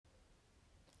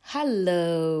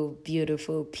Hello,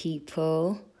 beautiful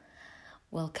people.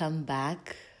 Welcome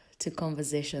back to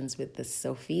Conversations with the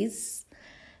Sophies.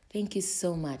 Thank you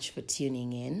so much for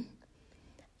tuning in.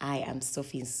 I am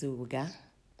Sophie Nsuga.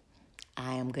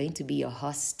 I am going to be your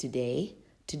host today.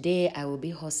 Today, I will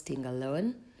be hosting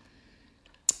alone.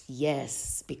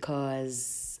 Yes,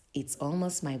 because it's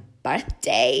almost my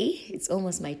birthday. It's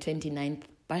almost my 29th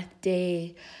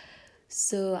birthday.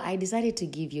 So I decided to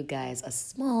give you guys a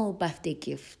small birthday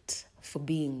gift for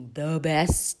being the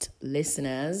best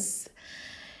listeners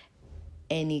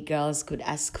any girls could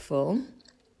ask for.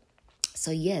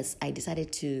 So yes, I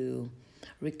decided to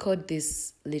record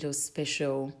this little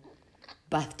special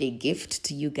birthday gift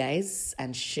to you guys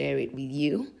and share it with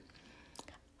you.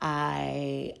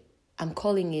 I'm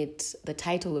calling it, the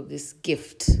title of this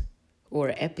gift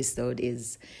or episode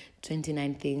is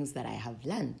 29 Things That I Have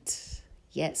Learned.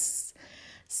 Yes.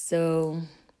 So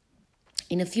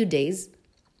in a few days,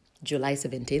 July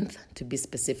 17th to be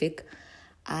specific,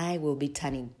 I will be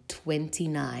turning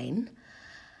 29.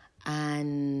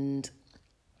 And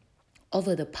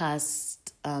over the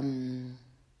past, coming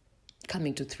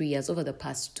to 3 years, over the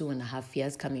past 2.5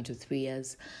 years, coming to 3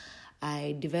 years,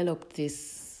 I developed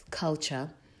this culture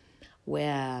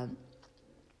whereby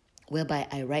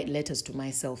I write letters to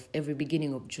myself. Every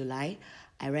beginning of July,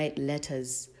 I write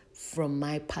letters from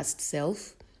my past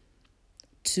self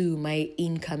to my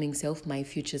incoming self, my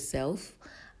future self.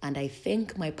 And I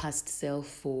thank my past self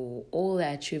for all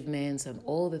the achievements and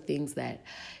all the things that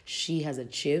she has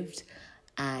achieved.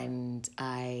 And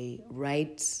I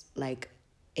write like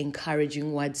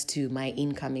encouraging words to my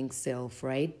incoming self,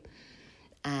 right?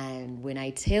 And when I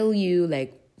tell you,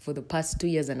 like, for the past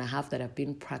 2.5 years that I've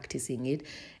been practicing it,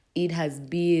 it has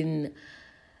been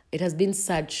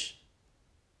such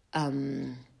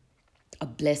a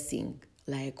blessing.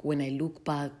 Like when I look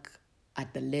back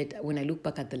at the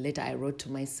letter I wrote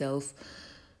to myself,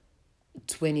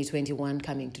 2021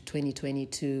 coming to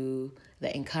 2022,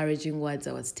 the encouraging words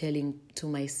I was telling to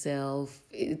myself,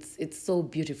 it's so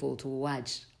beautiful to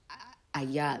watch a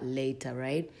year later,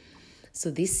 right? So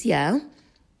this year,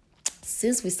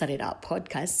 since we started our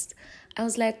podcast, I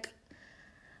was like,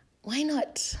 why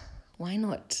not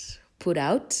put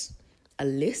out a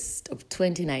list of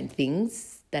 29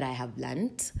 things that I have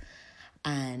learned?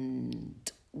 And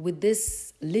with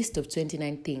this list of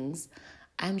 29 things,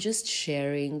 I'm just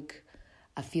sharing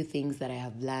a few things that I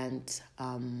have learned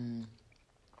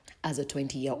as a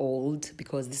 20-year-old,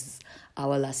 because this is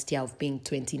our last year of being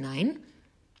 29.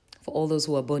 For all those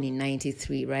who were born in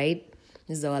 93, right?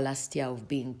 This is our last year of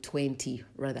being 20,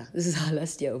 rather. This is our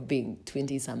last year of being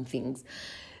 20-somethings.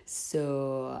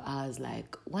 So I was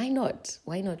like, why not?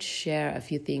 Why not share a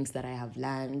few things that I have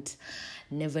learned?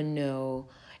 Never know.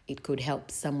 It could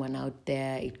help someone out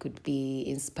there. It could be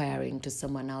inspiring to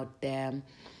someone out there.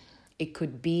 It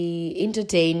could be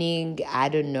entertaining. I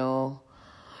don't know.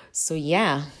 So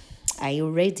yeah, are you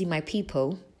ready, my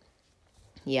people?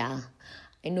 Yeah,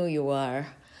 I know you are.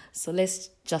 So let's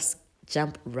just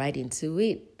jump right into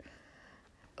it.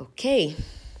 Okay,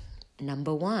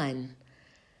 number 1,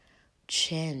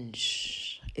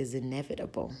 change is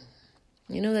inevitable.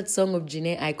 You know that song of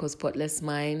Jhené Aiko, Spotless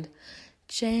Mind?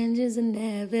 Change is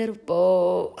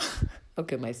inevitable.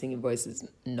 Okay, my singing voice is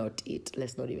not it.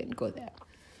 Let's not even go there.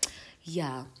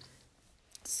 Yeah.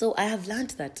 So I have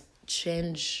learned that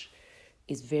change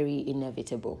is very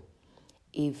inevitable.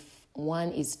 If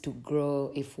one is to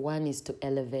grow, if one is to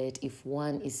elevate, if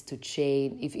one is to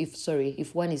change,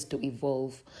 if one is to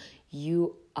evolve,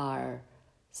 you are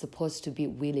supposed to be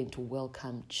willing to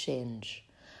welcome change.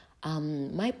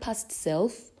 My past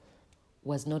self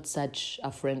was not such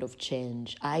a friend of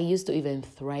change. I used to even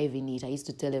thrive in it. I used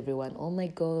to tell everyone, oh my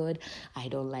God, I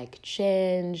don't like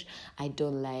change. I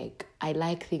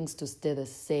like things to stay the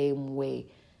same way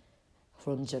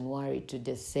from January to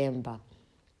December.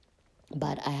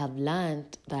 But I have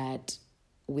learned that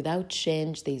without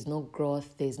change, there is no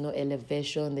growth, there is no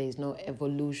elevation, there is no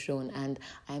evolution. And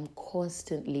I'm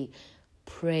constantly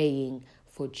praying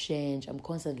for change. I'm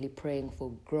constantly praying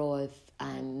for growth.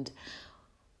 And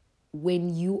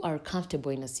when you are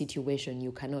comfortable in a situation,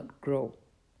 you cannot grow,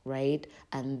 right?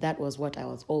 And that was what I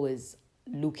was always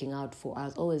looking out for. I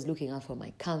was always looking out for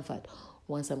my comfort.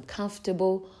 Once I'm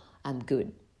comfortable, I'm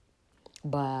good.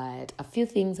 But a few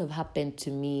things have happened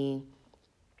to me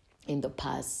in the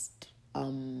past.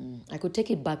 I could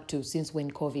take it back to since when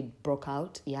COVID broke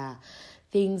out. Yeah,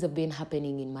 things have been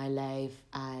happening in my life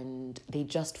and they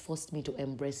just forced me to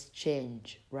embrace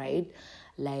change, right?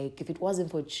 Like if it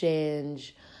wasn't for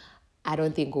change, I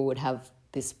don't think we would have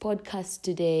this podcast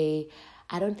today.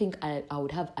 I don't think I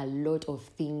would have a lot of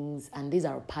things, and these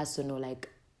are personal, like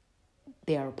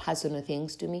they are personal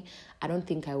things to me. I don't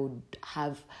think I would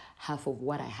have half of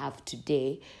what I have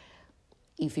today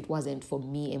if it wasn't for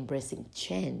me embracing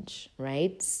change,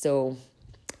 right? So,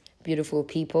 beautiful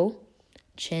people,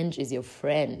 change is your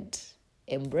friend.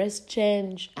 Embrace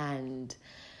change, and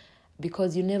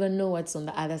because you never know what's on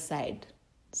the other side.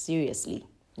 Seriously,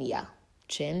 yeah,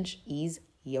 change is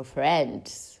your friend.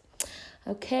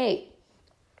 Okay,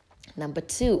 number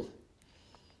 2,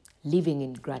 living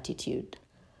in gratitude.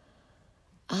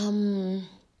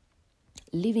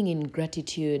 Living in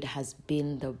gratitude has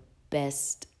been the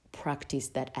best practice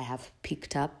that I have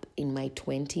picked up in my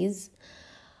 20s.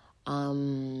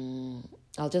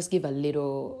 I'll just give a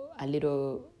little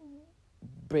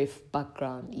brief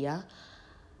background, yeah?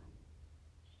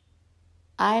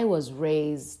 I was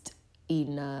raised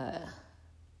in a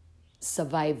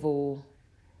survival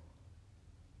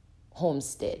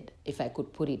homestead, if I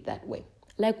could put it that way.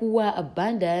 Like, we were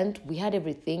abundant, we had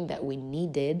everything that we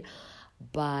needed,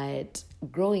 but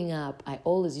growing up, I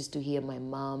always used to hear my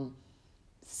mom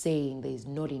saying there's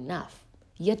not enough.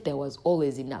 Yet there was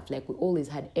always enough. Like, we always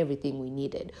had everything we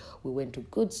needed. We went to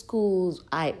good schools.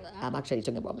 I'm actually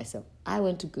talking about myself. I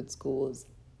went to good schools.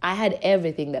 I had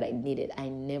everything that I needed. I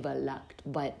never lacked.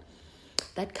 But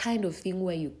that kind of thing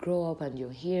where you grow up and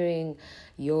you're hearing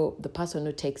the person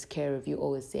who takes care of you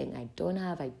always saying, I don't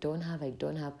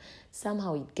have.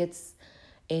 Somehow it gets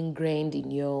ingrained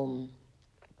in your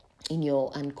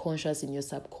unconscious, in your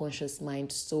subconscious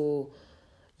mind. So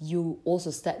you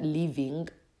also start living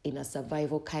in a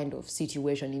survival kind of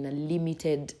situation, in a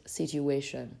limited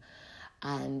situation.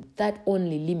 And that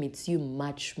only limits you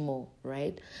much more,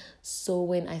 right? So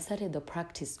when I started the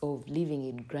practice of living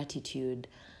in gratitude,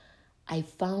 I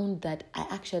found that I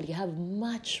actually have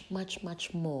much, much,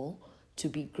 much more to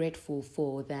be grateful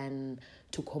for than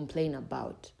to complain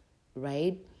about,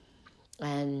 right?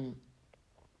 And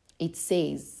it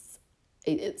says,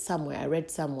 I read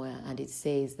somewhere, and it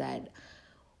says that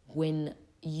when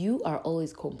you are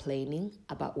always complaining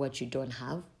about what you don't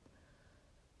have,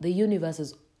 the universe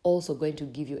is also going to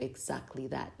give you exactly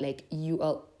that. Like, you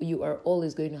are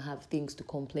always going to have things to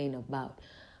complain about.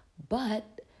 But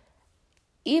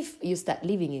if you start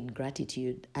living in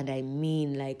gratitude, and I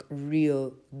mean like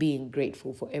real being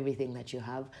grateful for everything that you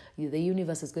have, the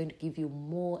universe is going to give you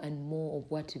more and more of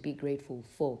what to be grateful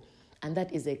for. And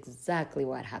that is exactly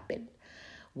what happened.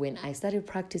 When I started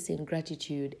practicing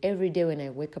gratitude, every day when I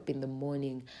wake up in the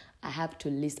morning, I have to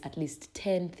list at least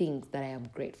 10 things that I am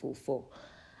grateful for.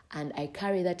 And I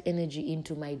carry that energy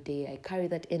into my day. I carry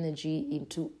that energy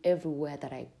into everywhere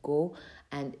that I go.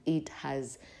 And it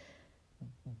has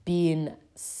been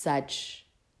such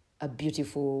a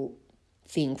beautiful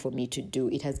thing for me to do.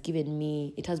 It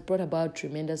has brought about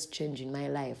tremendous change in my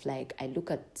life. Like, I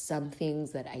look at some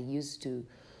things that I used to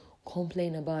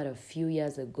complain about a few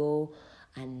years ago,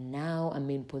 and now I'm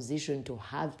in position to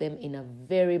have them in a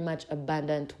very much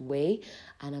abundant way.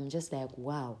 And I'm just like,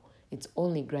 wow, it's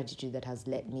only gratitude that has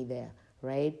led me there,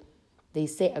 right? They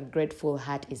say a grateful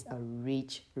heart is a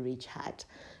rich, rich heart.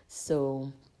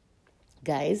 So,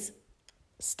 guys,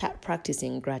 start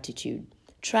practicing gratitude.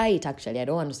 Try it, actually. I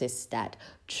don't want to say start.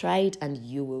 Try it, and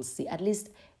you will see, at least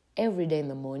every day in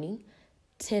the morning,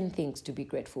 10 things to be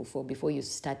grateful for before you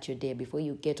start your day, before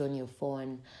you get on your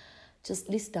phone. Just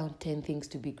list down 10 things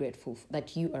to be grateful for,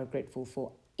 that you are grateful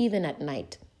for. Even at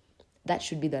night, that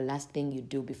should be the last thing you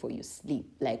do before you sleep.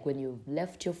 Like, when you've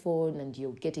left your phone and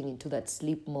you're getting into that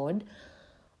sleep mode,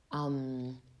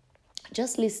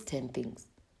 just list 10 things.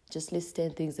 Just list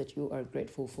 10 things that you are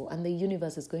grateful for. And the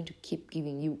universe is going to keep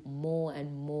giving you more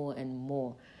and more and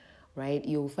more, right?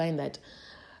 You'll find that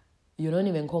you're not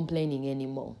even complaining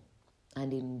anymore.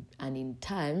 And in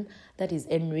time, that is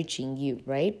enriching you,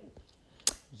 right?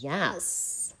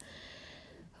 Yes.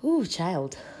 Ooh,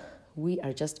 child. We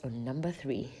are just on number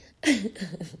 3.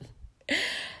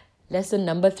 Lesson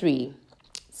number 3,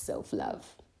 self-love.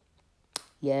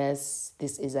 Yes,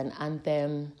 this is an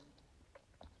anthem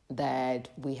that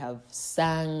we have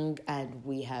sung and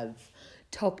we have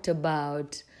talked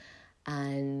about,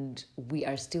 and we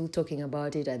are still talking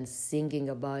about it and singing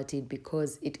about it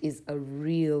because it is a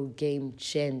real game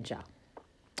changer.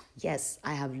 Yes,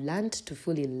 I have learned to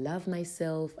fully love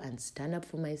myself and stand up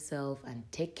for myself and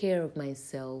take care of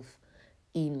myself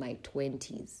in my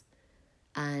 20s.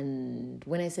 And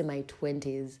when I say my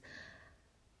 20s,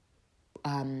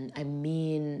 I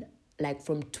mean like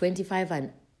from 25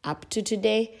 and up to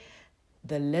today,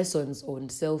 the lessons on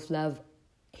self-love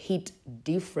hit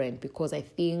different because I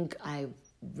think I've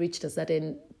reached a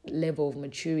certain level of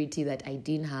maturity that I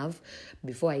didn't have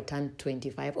before I turned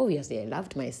 25. Obviously, I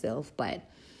loved myself, but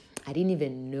I didn't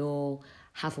even know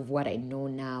half of what I know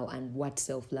now and what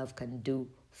self-love can do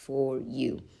for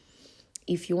you.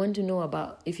 If you want to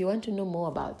know more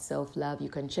about self-love, you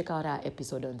can check out our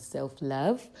episode on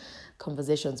self-love,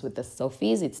 Conversations with the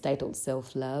Sophies. It's titled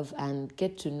Self-Love, and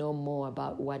get to know more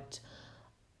about what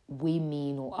we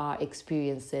mean, or our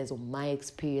experiences, or my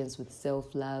experience with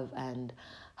self-love, and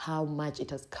how much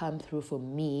it has come through for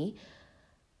me,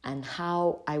 and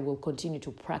how I will continue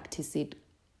to practice it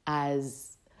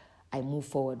as I move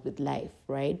forward with life,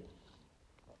 right?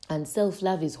 And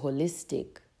self-love is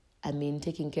holistic. I mean,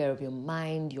 taking care of your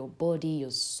mind, your body, your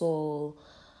soul,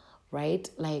 right?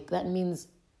 Like, that means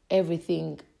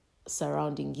everything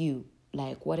surrounding you.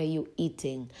 Like, what are you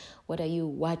eating? What are you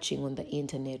watching on the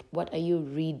internet? What are you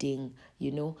reading?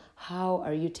 How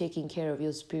are you taking care of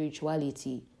your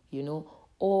spirituality?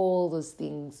 All those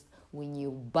things, when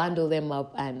you bundle them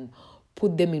up and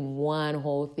put them in one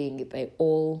whole thing, they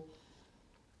all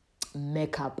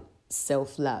make up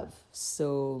self-love.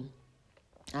 So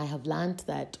I have learned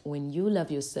that when you love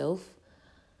yourself,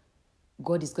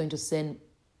 God is going to send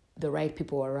the right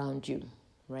people around you,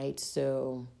 right?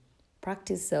 So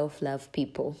practice self-love,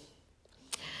 people.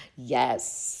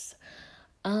 Yes.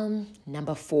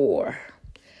 Number 4.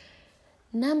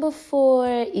 Number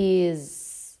 4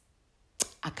 is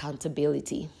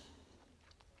accountability.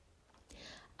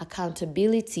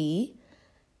 Accountability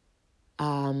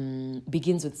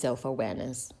begins with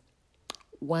self-awareness.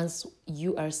 Once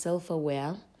you are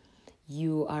self-aware,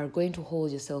 you are going to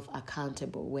hold yourself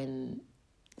accountable when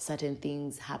certain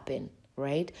things happen,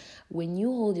 right? When you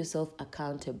hold yourself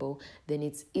accountable, then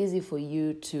it's easy for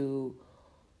you to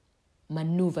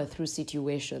maneuver through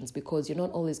situations, because you're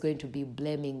not always going to be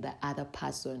blaming the other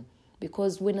person.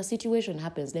 Because when a situation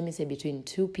happens, let me say between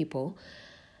two people,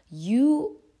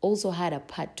 you also had a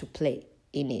part to play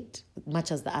in it, much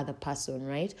as the other person,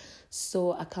 right?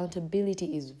 So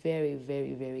accountability is very,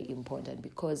 very, very important,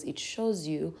 because it shows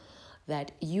you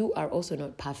that you are also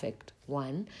not perfect,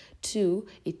 1. 2,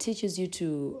 it teaches you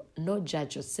to not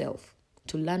judge yourself,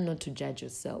 to learn not to judge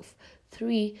yourself.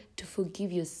 3, to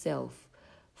forgive yourself.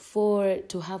 4,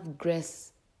 to have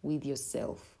grace with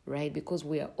yourself, right? Because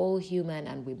we are all human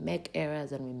and we make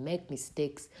errors and we make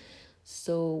mistakes.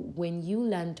 So when you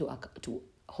learn to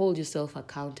hold yourself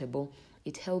accountable,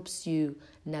 it helps you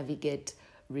navigate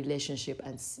relationships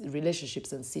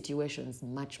and situations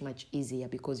much, much easier,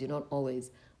 because you're not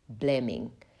always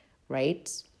blaming,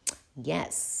 right?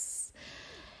 Yes.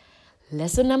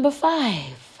 Lesson number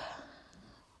 5,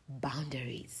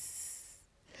 boundaries.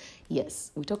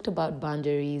 Yes, we talked about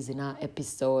boundaries in our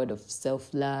episode of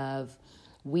self-love.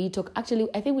 I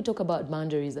think we talk about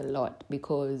boundaries a lot,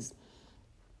 because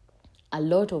a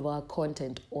lot of our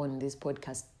content on this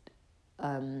podcast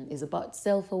is about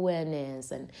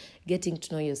self-awareness and getting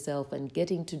to know yourself and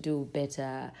getting to do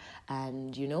better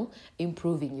and,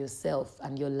 improving yourself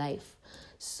and your life.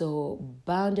 So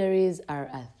boundaries are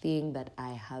a thing that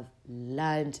I have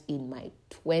learned in my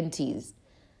 20s,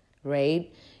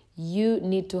 right? You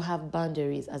need to have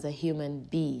boundaries as a human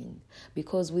being,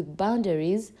 because with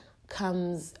boundaries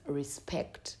comes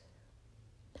respect.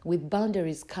 With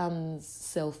boundaries comes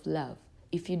self-love.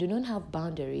 If you do not have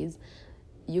boundaries,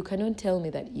 you cannot tell me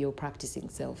that you're practicing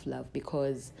self-love,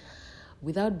 because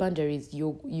without boundaries,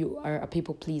 you are a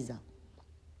people pleaser.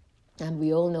 And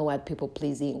we all know what people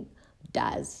pleasing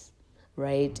does,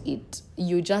 right?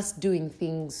 You're just doing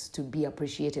things to be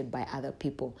appreciated by other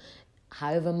people.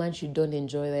 However much you don't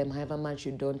enjoy them, however much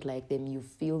you don't like them, you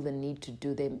feel the need to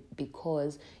do them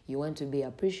because you want to be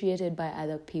appreciated by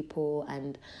other people.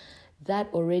 And that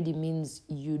already means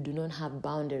you do not have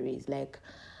boundaries. Like,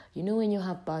 when you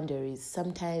have boundaries,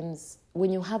 sometimes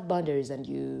when you have boundaries and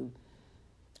you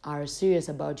are serious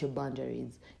about your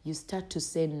boundaries, you start to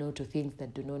say no to things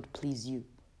that do not please you,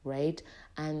 right?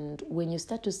 And when you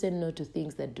start to say no to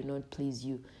things that do not please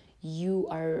you, you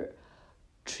are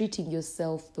treating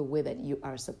yourself the way that you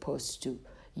are supposed to.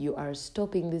 You are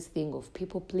stopping this thing of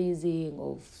people pleasing,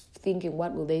 of thinking,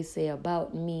 what will they say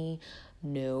about me?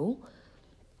 No.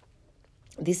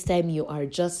 This time you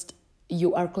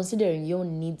are considering your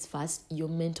needs first, your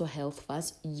mental health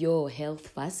first, your health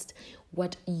first,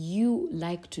 what you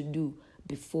like to do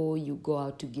before you go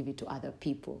out to give it to other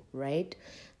people, right?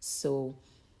 So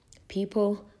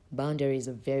people, boundaries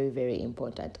are very, very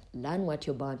important. Learn what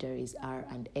your boundaries are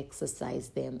and exercise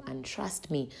them. And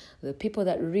trust me, the people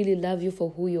that really love you for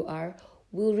who you are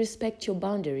will respect your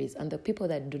boundaries. And the people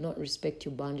that do not respect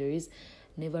your boundaries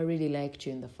never really liked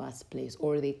you in the first place,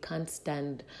 or they can't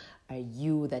stand a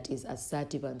you that is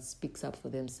assertive and speaks up for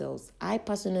themselves. I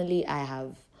personally, I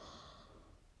have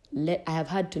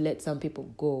had to let some people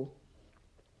go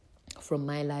from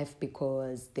my life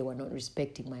because they were not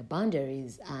respecting my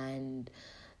boundaries, and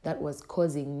that was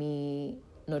causing me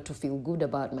not to feel good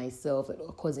about myself,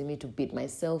 causing me to beat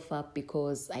myself up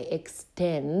because I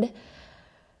extend,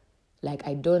 like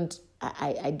I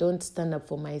don't stand up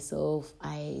for myself.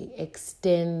 I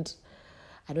extend,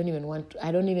 I don't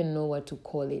even know what to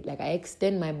call it. Like I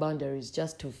extend my boundaries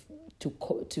just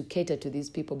to cater to these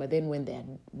people. But then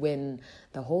when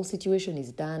the whole situation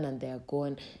is done and they're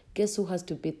gone, guess who has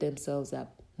to beat themselves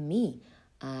up? Me.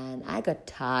 And I got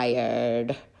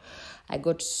tired. I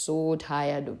got so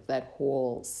tired of that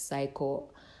whole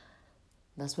cycle.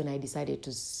 That's when I decided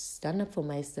to stand up for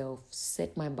myself,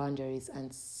 set my boundaries,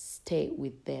 and stay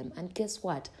with them. And guess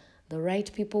what? The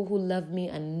right people who love me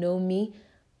and know me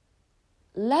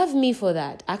love me for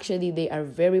that. Actually, they are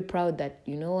very proud that,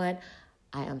 you know what,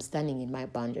 I am standing in my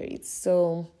boundaries.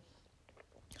 So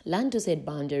learn to set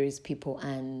boundaries, people,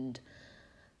 and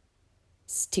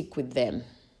stick with them,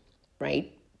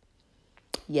 right?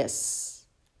 Yes,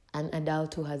 an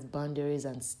adult who has boundaries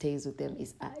and stays with them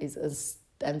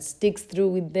and sticks through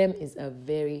with them is a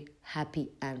very happy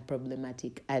and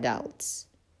problematic adult.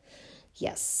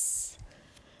 Yes.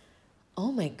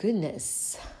 Oh my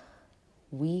goodness.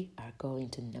 We are going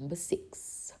to number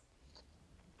 6.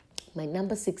 My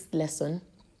number 6 lesson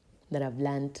that I've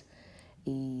learned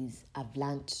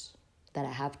that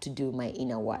I have to do my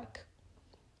inner work.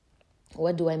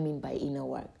 What do I mean by inner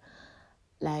work?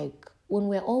 Like when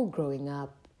we're all growing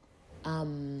up,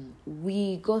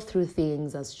 we go through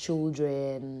things as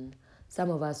children. Some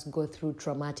of us go through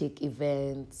traumatic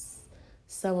events.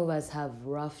 Some of us have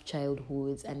rough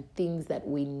childhoods and things that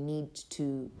we need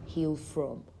to heal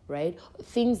from, right?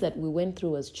 Things that we went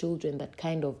through as children that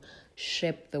kind of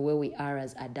shape the way we are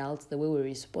as adults, the way we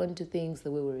respond to things,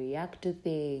 the way we react to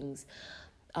things,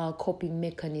 our coping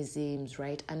mechanisms,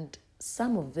 right? And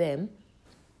some of them,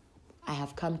 I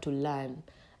have come to learn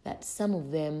that some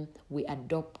of them, we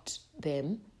adopt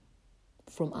them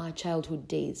from our childhood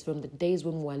days, from the days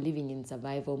when we were living in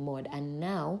survival mode. And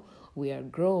now we are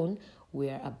grown, we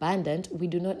are abundant. We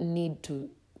do not need to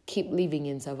keep living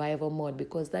in survival mode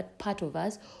because that part of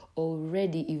us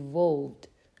already evolved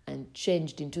and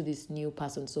changed into this new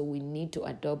person. So we need to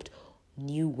adopt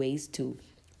new ways to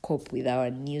cope with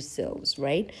our new selves,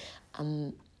 right?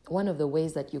 One of the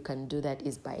ways that you can do that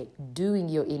is by doing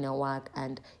your inner work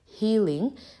and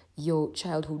healing your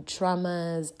childhood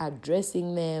traumas,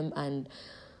 addressing them, and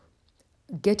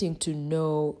getting to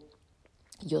know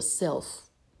yourself.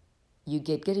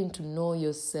 Getting to know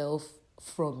yourself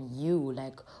from you.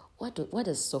 Like, what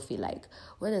does Sophie like?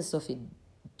 What does Sophie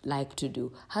like to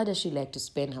do? How does she like to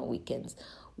spend her weekends?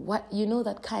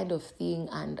 That kind of thing,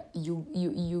 and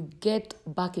you get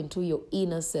back into your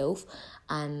inner self,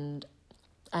 and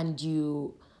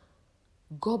you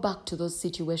go back to those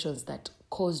situations that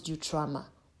caused you trauma.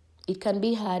 It can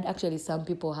be hard. Actually, some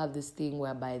people have this thing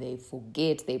whereby they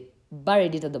forget, they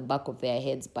buried it at the back of their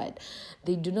heads, but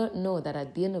they do not know that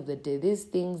at the end of the day, these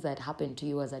things that happened to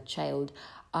you as a child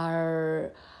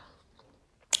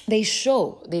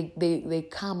they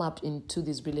come up into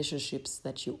these relationships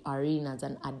that you are in as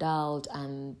an adult.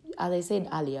 And as I said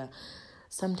earlier,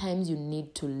 sometimes you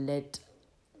need to let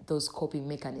those coping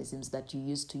mechanisms that you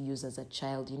used to use as a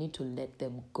child, you need to let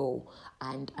them go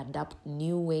and adapt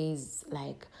new ways,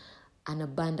 like an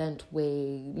abundant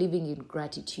way, living in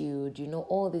gratitude,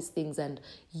 all these things. And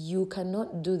you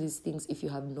cannot do these things if you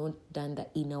have not done the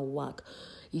inner work.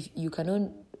 If you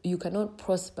cannot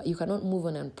prosper, you cannot move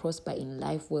on and prosper in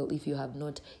life well if you have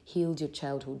not healed your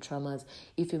childhood traumas,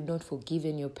 if you've not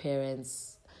forgiven your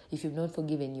parents, if you've not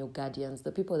forgiven your guardians,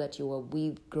 the people that you were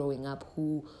with growing up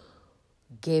who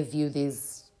gave you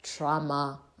this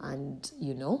trauma. And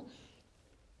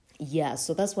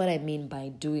so that's what I mean by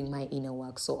doing my inner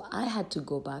work. So I had to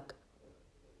go back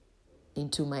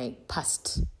into my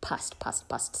past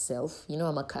self.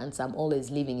 I'm a Cancer, I'm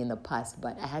always living in the past,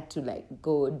 but I had to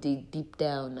go dig deep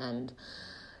down and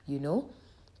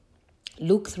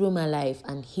look through my life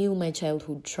and heal my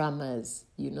childhood traumas,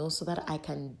 so that I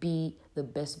can be the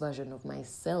best version of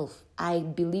myself. I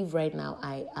believe right now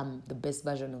I am the best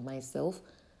version of myself,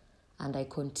 and I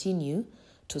continue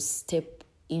to step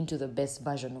into the best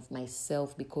version of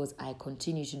myself because I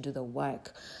continue to do the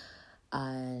work.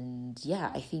 And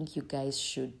I think you guys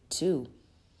should too,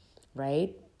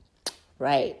 right?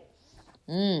 Right.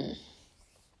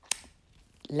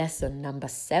 Lesson number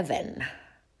 7.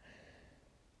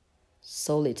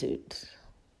 Solitude.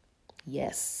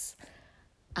 Yes.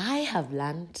 I have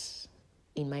learned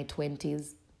in my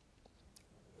 20s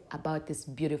about this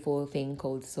beautiful thing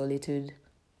called solitude.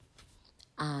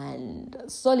 And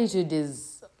solitude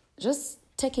is just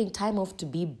taking time off to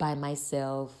be by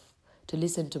myself, to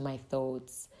listen to my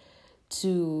thoughts,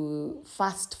 to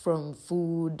fast from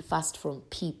food, fast from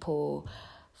people,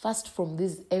 fast from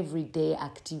these everyday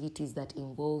activities that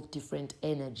involve different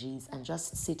energies, and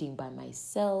just sitting by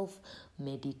myself,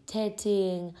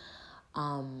 meditating,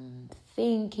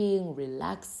 thinking,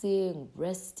 relaxing,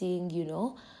 resting,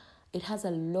 It has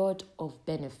a lot of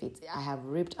benefits. I have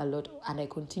reaped a lot, and I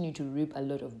continue to reap a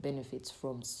lot of benefits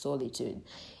from solitude.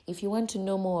 If you want to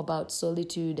know more about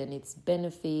solitude and its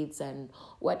benefits and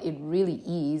what it really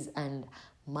is and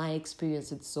my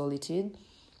experience with solitude,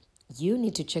 you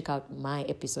need to check out my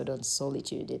episode on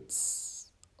solitude. It's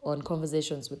on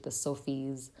Conversations with the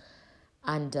Sophies,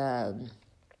 and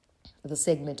the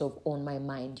segment of On My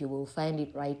Mind. You will find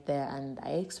it right there. And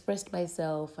I expressed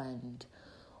myself and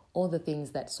all the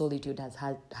things that solitude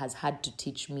has had to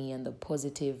teach me, and the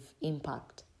positive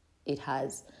impact it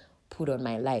has put on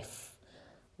my life.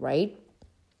 Right?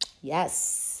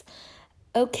 Yes.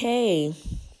 Okay.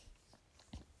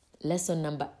 Lesson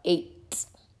number 8.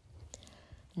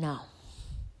 Now,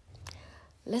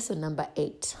 lesson number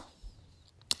 8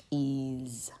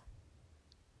 is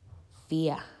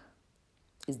fear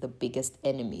is the biggest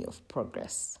enemy of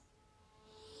progress.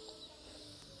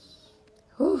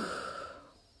 Whew.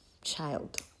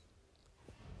 Child,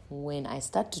 when I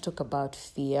start to talk about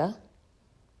fear,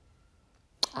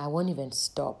 I won't even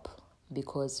stop,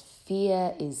 because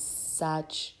fear is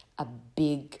such a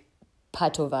big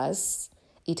part of us.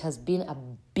 It has been a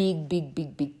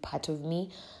big part of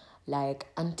me. Like,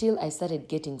 until I started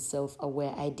getting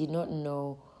self-aware, I did not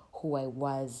know who I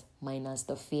was minus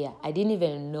the fear. I didn't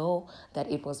even know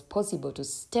that it was possible to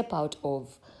step out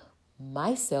of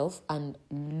myself and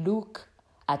look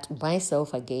at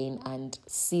myself again and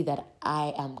see that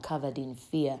I am covered in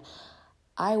fear.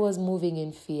 I was moving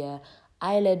in fear.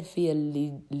 I let fear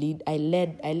lead. I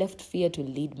left fear to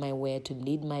lead my way, to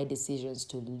lead my decisions,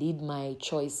 to lead my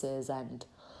choices. And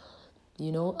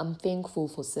I'm thankful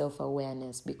for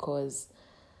self-awareness, because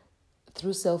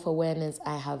through self-awareness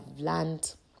I have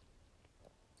learned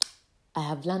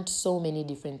so many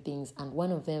different things, and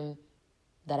one of the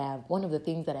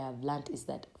things that I have learned is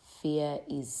that fear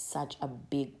was such a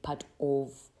big part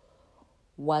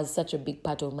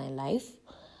of my life.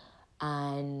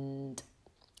 And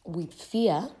with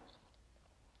fear,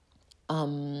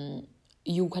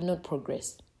 you cannot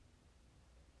progress.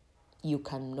 You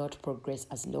cannot progress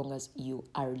as long as you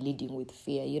are leading with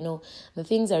fear. The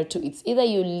things are two. It's either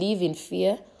you live in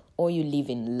fear or you live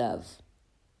in love,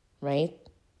 right?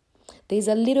 There's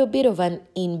a little bit of an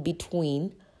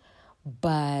in-between,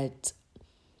 but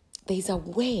there's a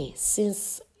way,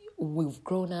 since we've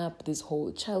grown up, this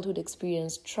whole childhood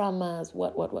experience, traumas,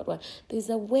 what. There's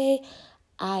a way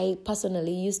I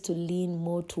personally used to lean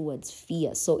more towards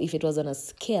fear. So if it was on a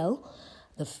scale,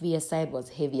 the fear side was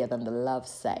heavier than the love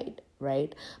side,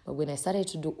 right? But when I started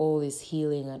to do all this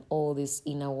healing and all this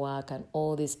inner work and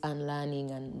all this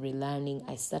unlearning and relearning,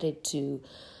 I started to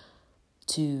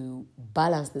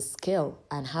balance the scale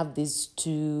and have these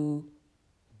two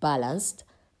balanced.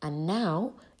 And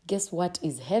now, guess what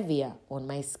is heavier on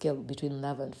my scale between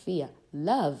love and fear?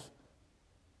 Love.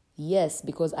 Yes,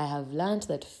 because I have learned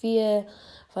that fear,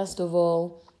 first of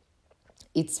all,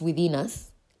 it's within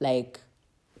us. Like,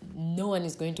 no one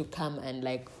is going to come and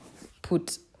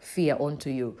put fear onto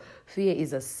you. Fear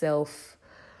is it's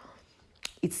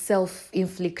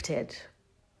self-inflicted,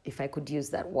 if I could use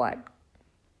that word.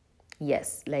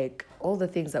 Yes, all the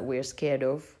things that we're scared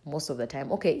of most of the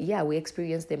time. Okay, yeah, we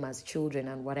experience them as children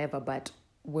and whatever, but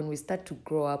when we start to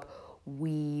grow up,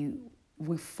 we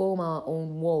form our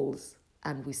own walls,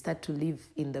 and we start to live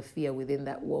in the fear within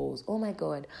that walls. Oh my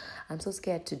God, I'm so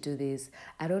scared to do this.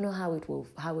 I don't know how it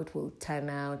will turn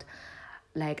out.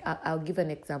 I'll give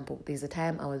an example. There's a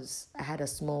time I had a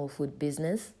small food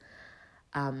business.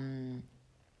 I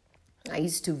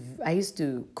used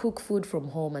to cook food from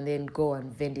home and then go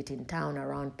and vend it in town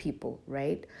around people,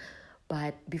 right?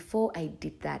 But before I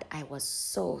did that, I was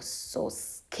so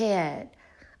scared.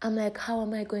 I'm like, how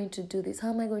am I going to do this? How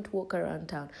am I going to walk around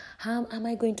town? How am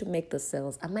I going to make the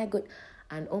sales? Am I good?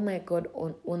 And oh my God,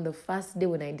 on the first day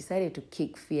when I decided to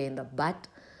kick fear in the butt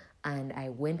and I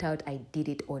went out, I did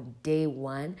it on day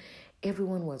 1.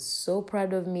 Everyone was so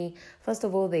proud of me. First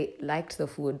of all, they liked the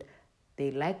food. They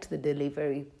liked the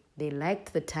delivery. They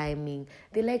liked the timing.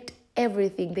 They liked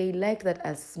everything. They liked that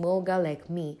a small girl like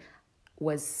me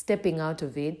was stepping out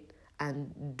of it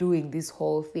and doing this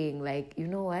whole thing. You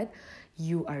know what?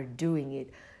 You are doing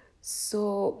it.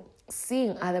 So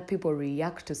seeing other people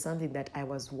react to something that I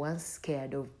was once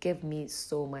scared of gave me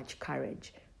so much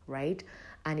courage, right?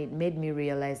 And it made me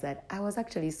realize that I was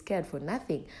actually scared for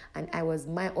nothing. And I was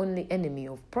my only enemy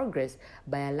of progress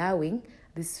by allowing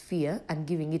this fear and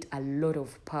giving it a lot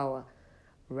of power,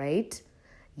 right?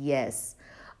 Yes.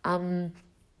 I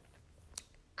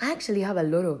actually have a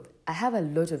lot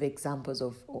of examples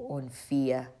of on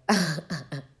fear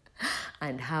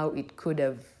and how it could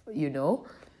have,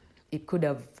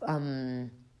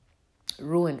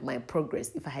 ruined my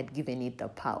progress if I had given it the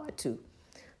power to.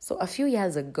 So a few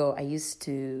years ago,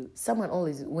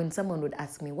 when someone would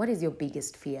ask me, what is your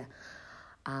biggest fear?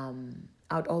 I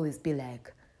would always be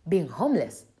like, being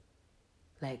homeless.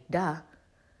 Like, duh.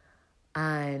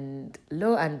 And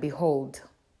lo and behold,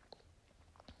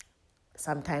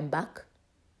 some time back,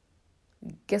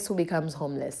 guess who becomes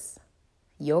homeless?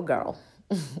 Your girl.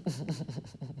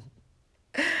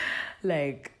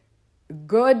 Like,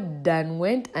 God then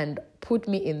went and put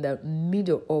me in the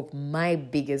middle of my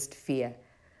biggest fear.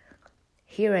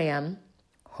 Here I am,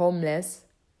 homeless.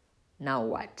 Now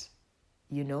what?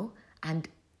 And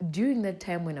during that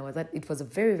time when it was a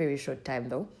very, very short time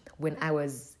though, when I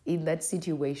was in that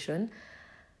situation,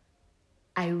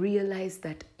 I realized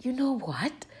that, you know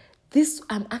what?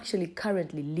 I'm actually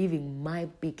currently living my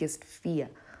biggest fear.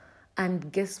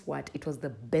 And guess what? It was the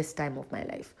best time of my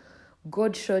life.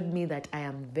 God showed me that I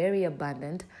am very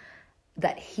abundant,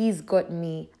 that He's got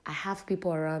me. I have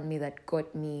people around me that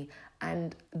got me.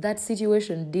 And that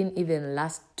situation didn't even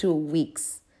last 2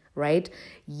 weeks, right?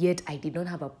 Yet I did not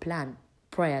have a plan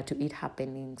prior to it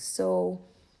happening. So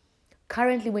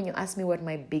currently, when you ask me what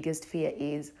my biggest fear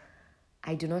is,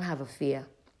 I do not have a fear.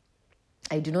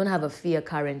 I do not have a fear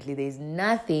currently. There is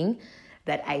nothing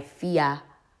that I fear.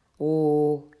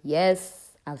 Oh,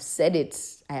 yes, I've said it.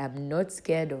 I am not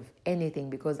scared of anything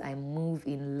because I move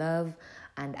in love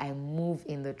and I move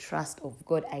in the trust of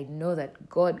God. I know that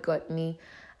God got me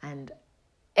and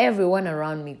everyone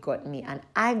around me got me and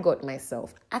I got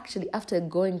myself. Actually, after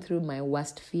going through my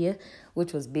worst fear,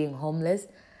 which was being homeless,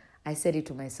 I said it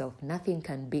to myself, nothing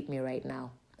can beat me right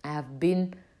now. I have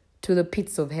been to the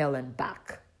pits of hell and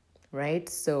back, right?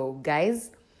 So guys,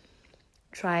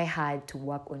 try hard to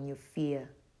work on your fear.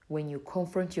 When you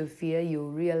confront your fear, you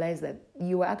realize that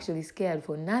you were actually scared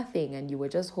for nothing and you were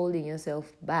just holding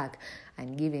yourself back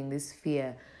and giving this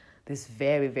fear this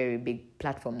very, very big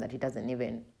platform that it doesn't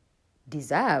even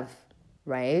deserve,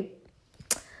 right?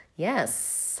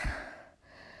 Yes.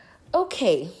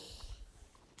 Okay.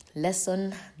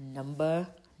 Lesson number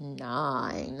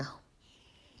 9.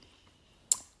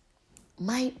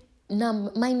 My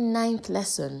ninth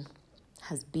lesson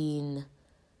has been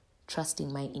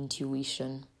trusting my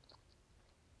intuition.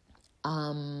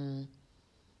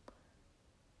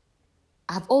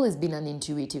 I've always been an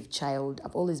intuitive child.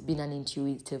 I've always been an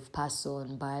intuitive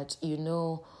person. But,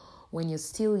 when you're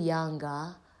still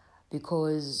younger,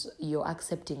 because you're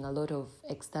accepting a lot of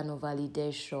external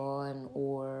validation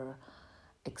or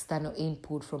external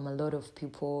input from a lot of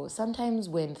people, sometimes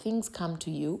when things come to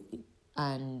you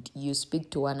and you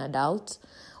speak to an adult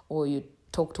or you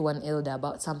talk to an elder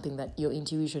about something that your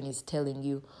intuition is telling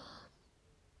you,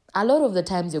 a lot of the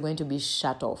times you're going to be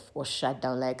shut off or shut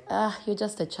down, like, you're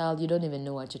just a child, you don't even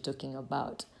know what you're talking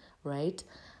about, right?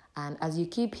 And as you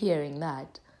keep hearing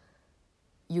that,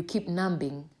 you keep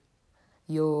numbing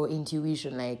your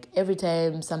intuition. Like every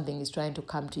time something is trying to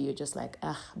come to you, just like,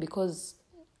 because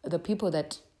the people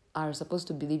that are supposed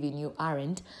to believe in you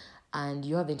aren't, and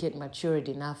you haven't yet matured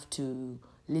enough to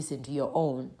listen to your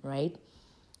own, right?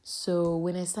 So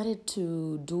when I started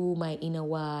to do my inner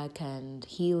work and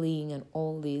healing and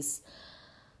all this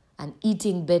and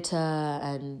eating better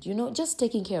and, just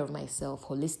taking care of myself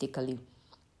holistically,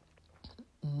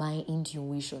 my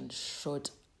intuition shot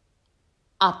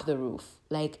up the roof.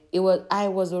 I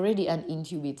was already an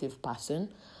intuitive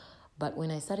person, but when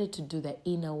I started to do the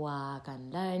inner work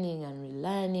and learning and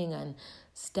relearning and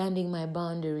standing my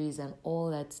boundaries and all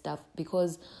that stuff,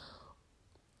 because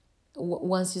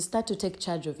once you start to take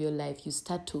charge of your life, you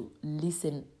start to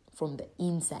listen from the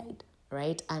inside,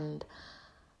 right? And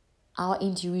our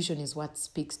intuition is what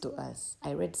speaks to us.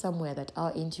 I read somewhere that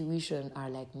our intuition are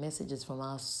like messages from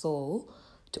our soul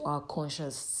to our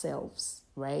conscious selves,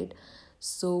 right?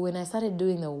 So when I started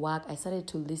doing the work, I started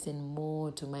to listen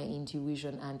more to my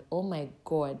intuition, and oh my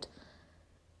God,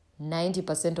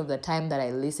 90% of the time that I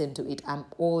listen to it, I'm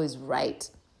always right.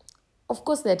 Of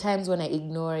course, there are times when I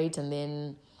ignore it and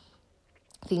then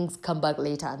things come back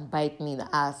later and bite me in the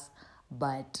ass,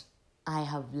 but I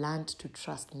have learned to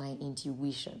trust my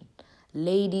intuition.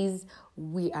 Ladies,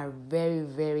 we are very,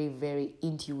 very, very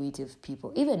intuitive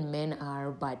people. Even men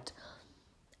are, but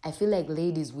I feel like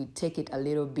ladies, we take it a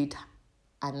little bit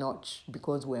a notch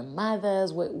because we're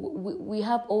mothers. We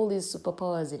have all these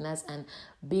superpowers in us, and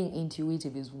being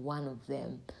intuitive is one of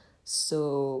them.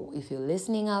 So if you're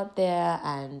listening out there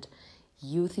and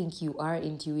you think you are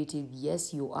intuitive,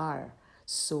 yes, you are.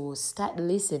 So start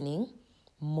listening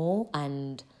more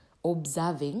and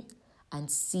observing and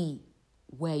see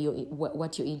where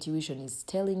what your intuition is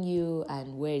telling you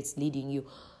and where it's leading you.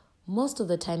 Most of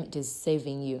the time it is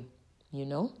saving you,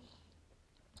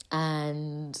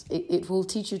 and it will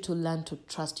teach you to learn to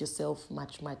trust yourself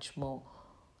much, much more,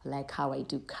 like how I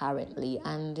do currently.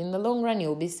 And in the long run,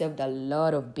 you'll be saved a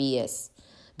lot of BS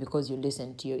because you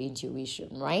listen to your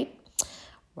intuition, right?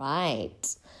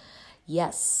 Right.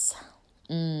 Yes.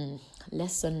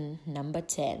 Lesson number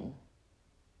 10.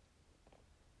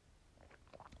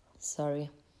 Sorry,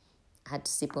 I had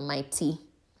to sip on my tea.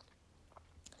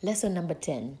 Lesson number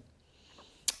 10.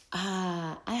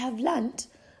 I have learned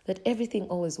that everything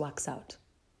always works out,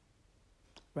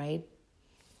 right?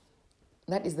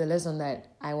 That is the lesson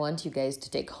that I want you guys to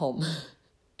take home.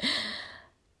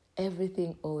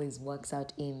 Everything always works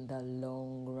out in the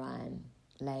long run.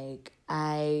 Like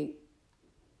my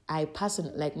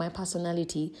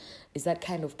personality is that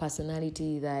kind of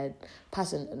personality that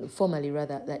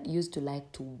used to like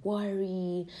to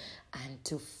worry and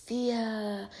to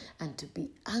fear and to be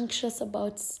anxious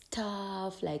about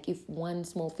stuff. Like if one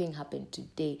small thing happened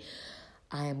today,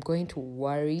 I am going to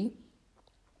worry.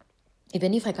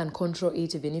 Even if I can control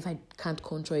it, even if I can't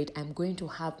control it, I'm going to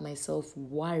have myself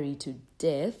worry to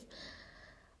death.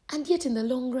 And yet in the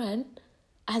long run,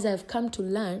 as I've come to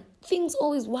learn, things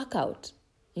always work out.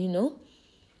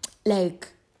 Like,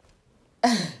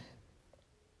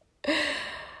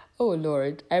 oh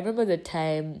Lord, I remember the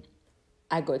time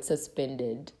I got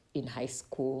suspended in high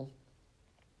school.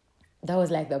 That was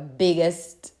like the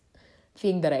biggest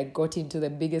thing that I got into, the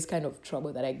biggest kind of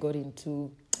trouble that I got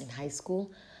into in high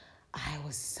school. I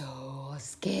was so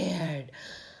scared.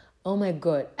 Oh my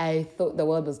God, I thought the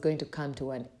world was going to come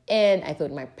to an end. I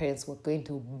thought my parents were going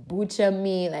to butcher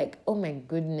me. Like, oh my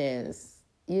goodness,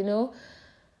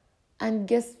 And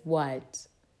guess what?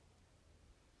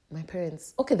 My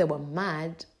parents, they were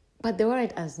mad, but they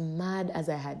weren't as mad as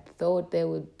I had thought they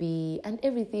would be. And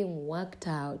everything worked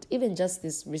out. Even just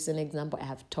this recent example I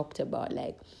have talked about,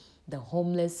 like the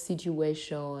homeless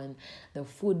situation, the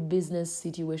food business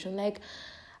situation. Like,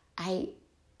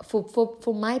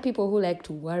 for my people who like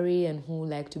to worry and who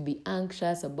like to be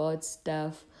anxious about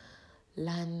stuff,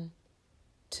 learn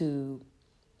to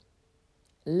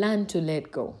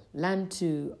let go. Learn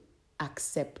to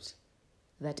accept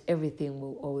that everything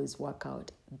will always work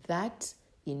out. That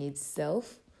in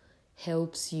itself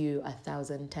helps you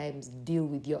 1,000 times deal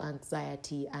with your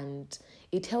anxiety, and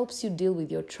it helps you deal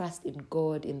with your trust in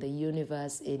God, in the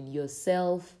universe, in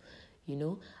yourself,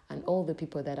 and all the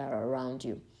people that are around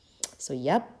you. So,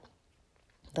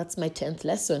 that's my 10th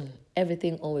lesson.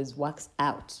 Everything always works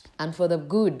out, and for the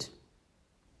good.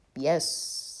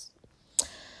 Yes.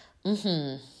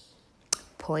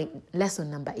 Lesson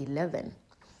number 11.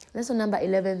 Lesson number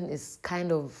 11 is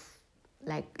kind of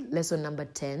like lesson number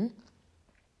 10.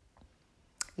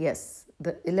 Yes,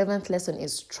 the 11th lesson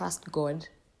is trust God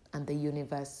and the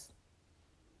universe.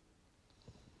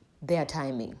 Their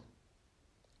timing,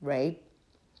 right?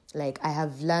 Like I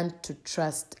have learned to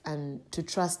trust I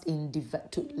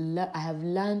have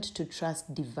learned to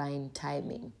trust divine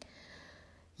timing.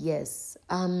 Yes,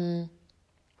 going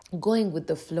with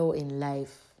the flow in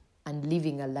life and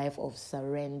living a life of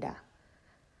surrender.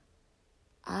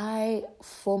 I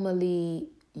formerly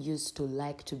used to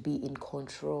like to be in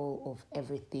control of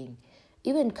everything.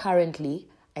 Even currently,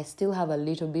 I still have a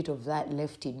little bit of that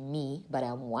left in me, but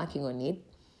I'm working on it.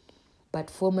 But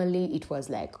formerly, it was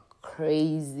like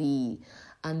crazy.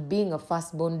 And being a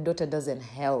firstborn daughter doesn't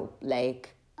help.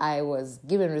 Like, I was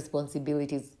given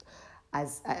responsibilities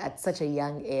at such a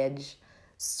young age.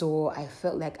 So I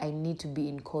felt like I need to be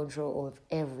in control of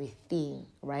everything,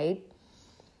 right?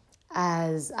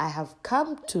 As I have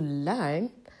come to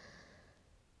learn,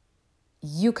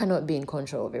 you cannot be in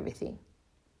control of everything.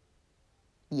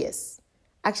 Yes.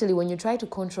 Actually, when you try to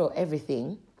control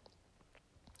everything,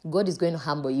 God is going to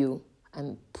humble you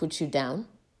and put you down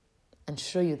and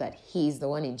show you that He is the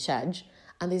one in charge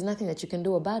and there's nothing that you can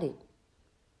do about it.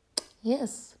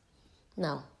 Yes.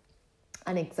 Now,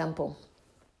 an example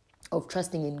of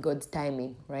trusting in God's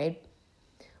timing, right?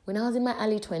 When I was in my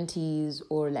early 20s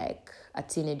or like a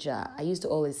teenager, I used to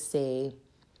always say,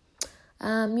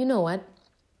 you know what?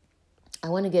 I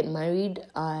want to get married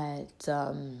at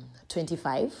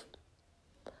 25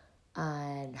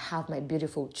 and have my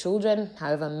beautiful children,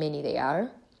 however many they are,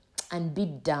 and be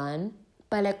done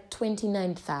by like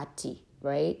 29, 30,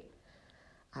 right?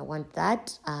 I want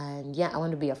that. And yeah, I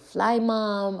want to be a fly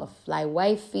mom, a fly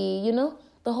wifey,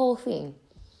 the whole thing.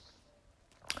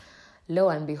 Lo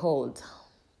and behold,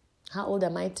 how old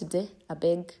am I today? I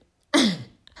beg.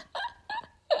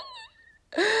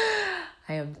 I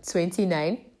am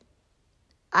 29,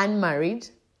 unmarried,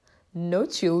 no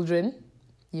children,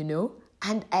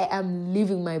 and I am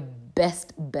living my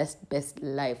best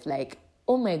life. Like,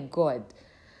 oh my God.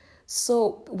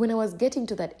 So when I was getting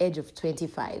to that age of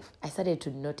 25, I started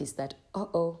to notice that,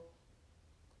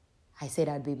 I said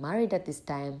I'd be married at this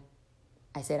time.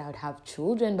 I said I'd have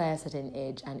children by a certain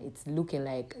age, and it's looking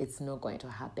like it's not going to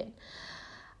happen.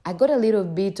 I got a little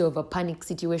bit of a panic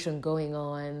situation going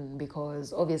on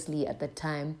because obviously at the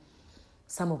time,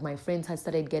 some of my friends had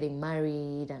started getting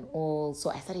married and all.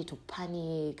 So I started to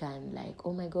panic and like,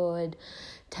 oh my God,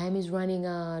 time is running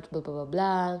out, blah, blah, blah,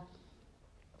 blah.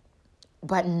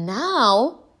 But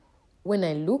now, when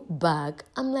I look back,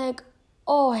 I'm like,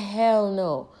 oh, hell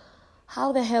no.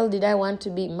 How the hell did I want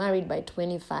to be married by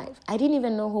 25? I didn't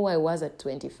even know who I was at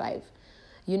 25.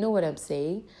 You know what I'm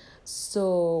saying?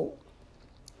 So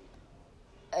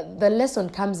the lesson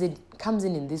comes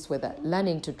in this way, that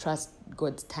learning to trust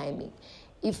God's timing.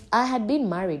 If I had been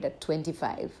married at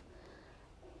 25,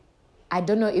 I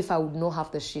don't know if I would know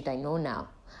half the shit I know now.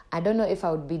 I don't know if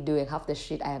I would be doing half the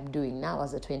shit I am doing now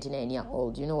as a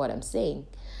 29-year-old. You know what I'm saying?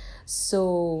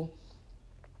 So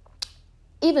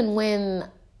even when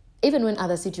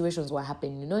other situations were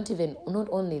happening, not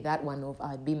only that one of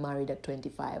I'd be married at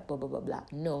 25, blah, blah, blah, blah.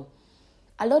 No.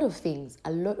 A lot of things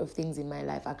in my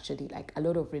life, actually, like a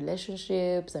lot of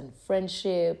relationships and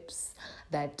friendships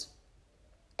that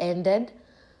ended.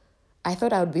 I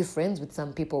thought I would be friends with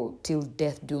some people till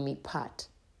death do me part,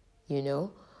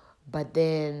 But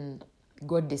then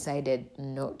God decided,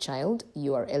 no, child,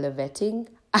 you are elevating.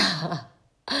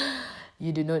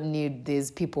 You do not need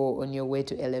these people on your way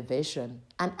to elevation.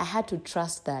 And I had to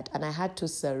trust that, and I had to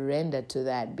surrender to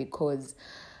that, because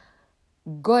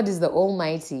God is the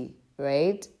Almighty,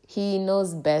 right? He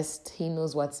knows best. He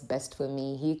knows what's best for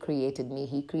me. He created me.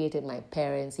 He created my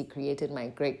parents. He created my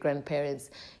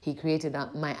great-grandparents. He created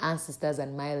my ancestors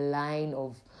and my line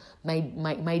of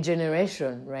my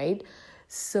generation, right?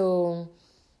 So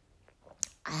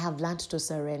I have learned to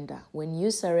surrender. When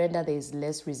you surrender, there is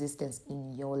less resistance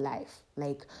in your life.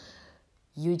 Like,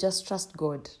 you just trust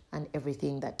God and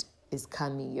everything that is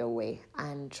coming your way.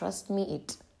 And trust me,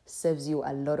 it saves you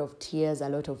a lot of tears, a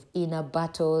lot of inner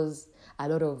battles, a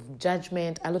lot of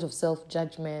judgment, a lot of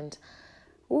self-judgment.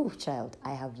 Oh, child,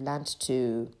 I have learned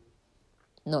to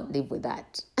not live with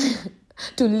that.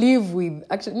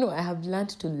 I have learned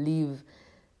to live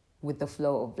with the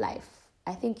flow of life.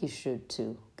 I think you should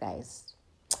too, guys.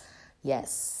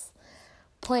 Yes.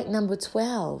 Point number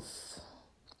 12.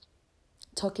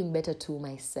 Talking better to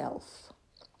myself.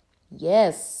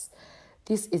 Yes.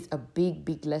 This is a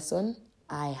big lesson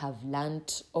I have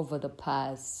learned over the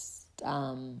past,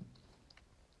 I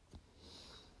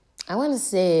want to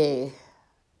say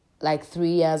like 3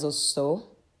 years or so.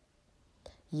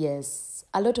 Yes.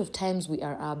 A lot of times we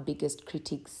are our biggest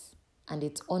critics, and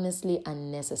it's honestly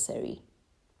unnecessary.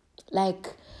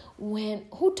 Like,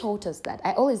 who taught us that?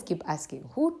 I always keep asking,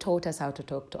 who taught us how to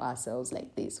talk to ourselves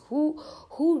like this?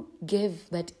 Who gave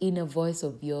that inner voice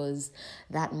of yours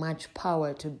that much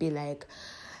power to be like,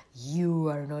 you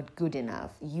are not good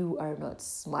enough, you are not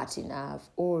smart enough,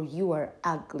 or you are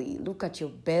ugly, look at your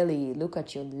belly, look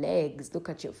at your legs, look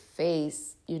at your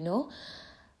face,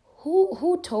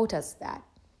 Who taught us that?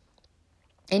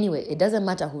 Anyway, it doesn't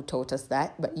matter who taught us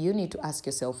that, but you need to ask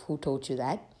yourself who taught you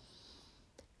that.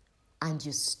 And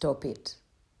you stop it.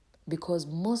 Because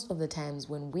most of the times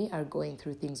when we are going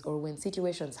through things, or when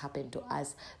situations happen to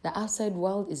us, the outside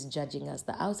world is judging us.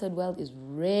 The outside world is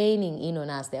raining in on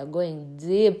us. They are going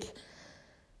deep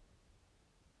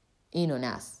in on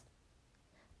us.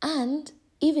 And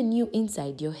even you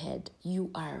inside your head,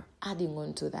 you are adding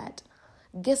on to that.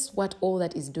 Guess what all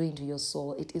that is doing to your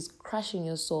soul? It is crushing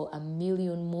your soul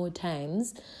 1,000,000 more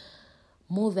times,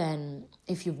 more than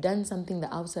if you've done something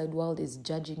the outside world is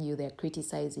judging you, they're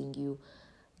criticizing you.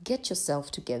 Get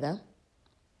yourself together.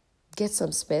 Get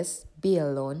some space. Be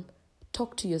alone.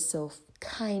 Talk to yourself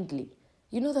kindly.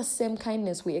 The same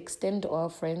kindness we extend to our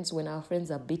friends when our friends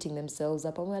are beating themselves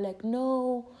up. And we're like,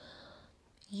 no,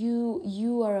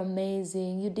 you are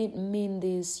amazing. You didn't mean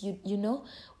this.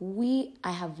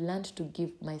 I have learned to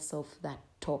give myself that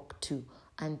talk too.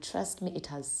 And trust me, it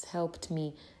has helped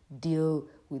me deal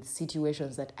with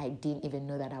situations that I didn't even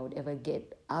know that I would ever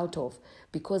get out of,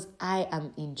 because I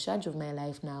am in charge of my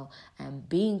life now. I'm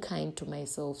being kind to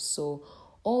myself. So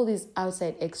all this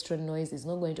outside extra noise is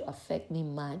not going to affect me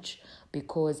much,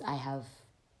 because I have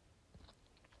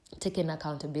taking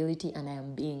accountability, and I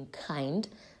am being kind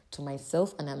to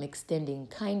myself, and I'm extending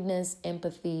kindness,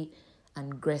 empathy,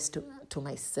 and grace to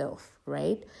myself,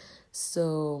 right?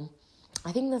 So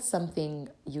I think that's something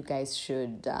you guys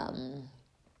should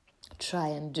try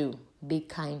and do. Be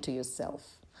kind to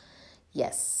yourself.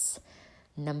 Yes.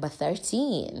 Number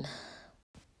 13.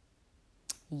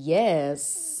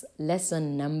 Yes,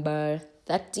 lesson number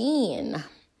 13.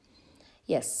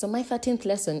 Yes, so my 13th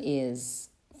lesson is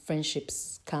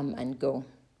friendships come and go.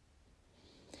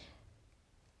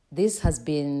 This has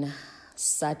been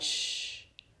such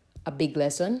a big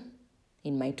lesson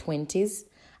in my 20s.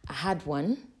 I had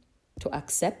one to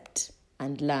accept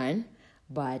and learn,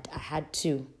 but I had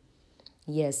to.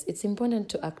 Yes, it's important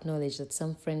to acknowledge that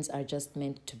some friends are just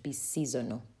meant to be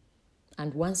seasonal.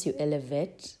 And once you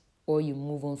elevate or you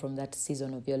move on from that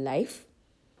season of your life,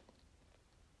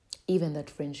 even that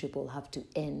friendship will have to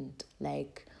end.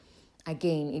 Like,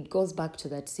 again, it goes back to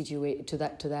that situation, to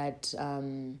that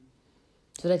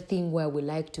thing where we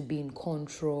like to be in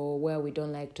control, where we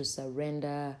don't like to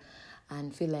surrender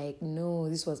and feel like, no,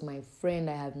 this was my friend.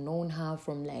 I have known her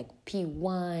from like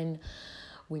P1.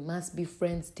 We must be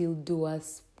friends till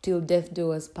death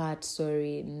do us part.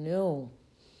 Sorry, no.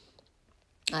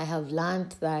 I have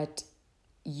learned that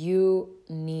you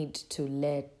need to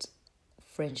let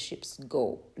friendships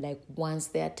go. Like, once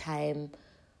their time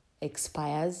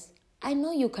expires, I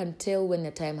know you can tell when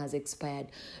the time has expired.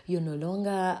 You no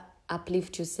longer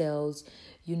uplift yourselves.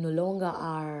 You no longer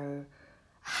are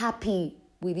happy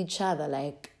with each other.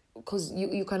 Like, because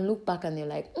you can look back and you're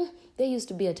like, there used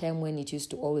to be a time when it used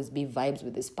to always be vibes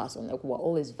with this person. Like, we're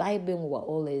always vibing, we're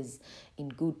always in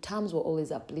good terms, we're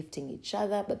always uplifting each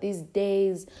other. But these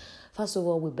days, first of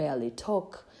all, we barely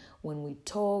talk. When we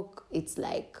talk, it's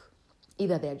like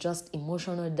either they're just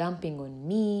emotional dumping on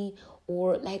me,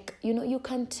 or like, you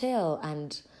can tell.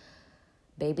 And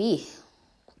baby,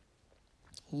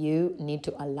 you need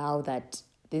to allow that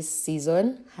this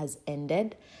season has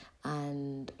ended,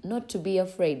 and not to be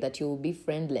afraid that you will be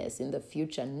friendless in the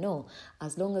future. No,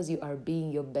 as long as you are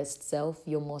being your best self,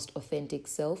 your most authentic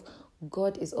self,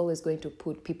 God is always going to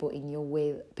put people on your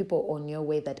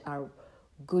way that are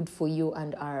good for you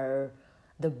and are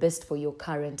the best for your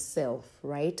current self,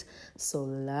 right? So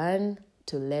learn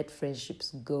to let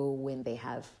friendships go when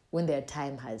their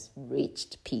time has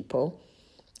reached, people.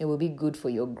 It will be good for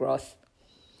your growth.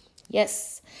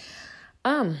 Yes.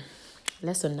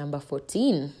 Lesson number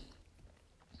 14.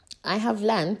 I have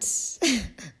learned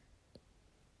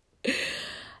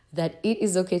that it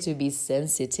is okay to be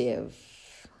sensitive.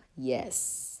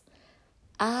 Yes.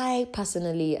 I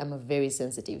personally am a very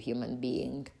sensitive human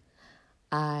being.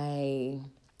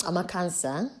 I'm a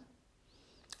Cancer.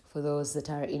 For those that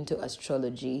are into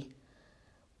astrology,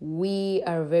 we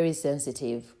are very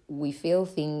sensitive. We feel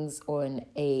things on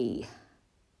a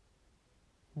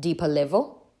deeper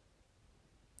level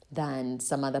than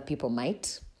some other people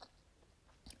might.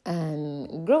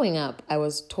 And growing up, I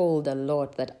was told a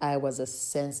lot that I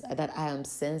am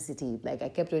sensitive. Like, I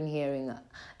kept on hearing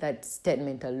that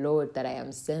statement a lot, that I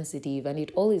am sensitive, and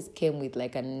it always came with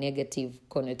like a negative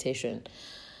connotation.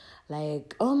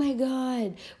 Like, oh my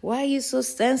God, why are you so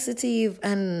sensitive?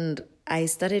 And I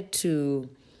started to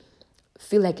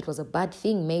feel like it was a bad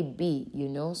thing, maybe,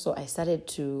 So I started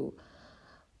to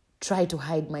try to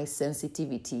hide my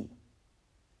sensitivity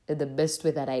the best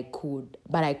way that I could,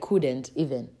 but I couldn't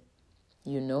even,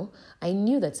 I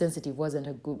knew that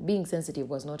being sensitive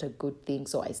was not a good thing.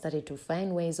 So I started to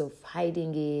find ways of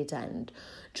hiding it and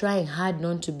trying hard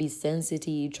not to be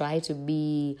sensitive, try to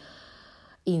be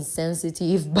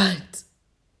insensitive, but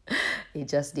it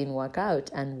just didn't work out.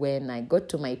 And when I got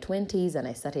to my 20s and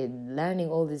I started learning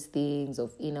all these things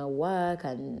of inner work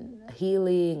and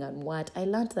healing and what, I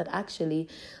learned that actually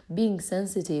being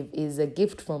sensitive is a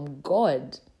gift from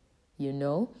God.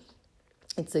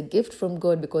 It's a gift from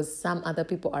God, because some other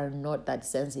people are not that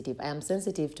sensitive. I am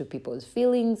sensitive to people's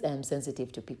feelings. I am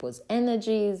sensitive to people's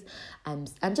energies. I'm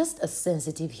just a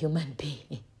sensitive human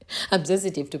being. I'm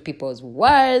sensitive to people's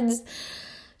words.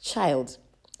 Child,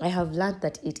 I have learned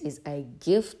that it is a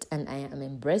gift, and I am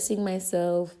embracing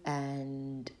myself,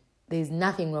 and there's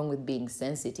nothing wrong with being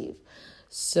sensitive.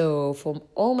 So from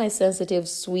all my sensitive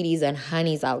sweeties and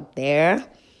honeys out there,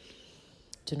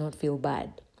 do not feel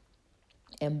bad.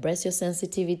 Embrace your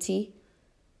sensitivity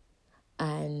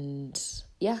and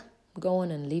go on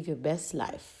and live your best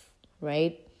life,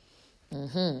 right?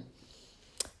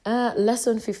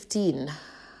 Lesson 15.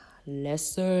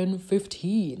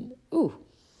 Ooh,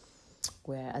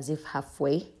 we're as if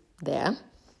halfway there.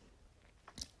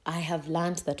 I have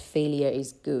learned that failure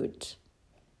is good.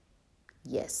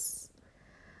 Yes.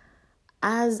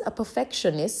 As a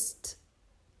perfectionist,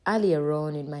 earlier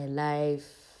on in my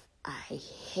life, I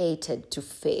hated to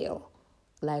fail.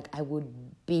 Like, I would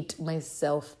beat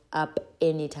myself up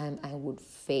anytime I would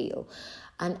fail.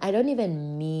 And I don't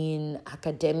even mean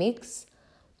academics,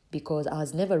 because I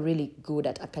was never really good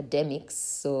at academics.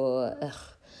 So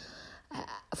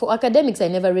for academics, I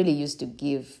never really used to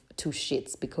give two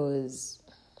shits, because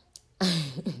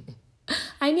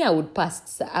I knew I would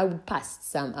pass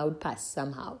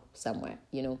somehow, somewhere,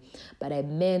 But I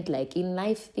meant, like, in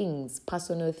life things,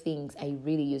 personal things, I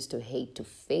really used to hate to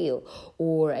fail.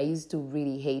 Or I used to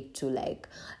really hate to, like,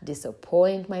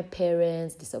 disappoint my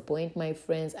parents, disappoint my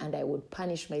friends, and I would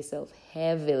punish myself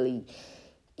heavily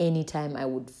anytime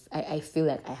I feel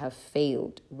like I have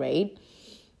failed, right?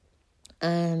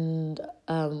 And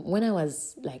when I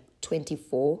was like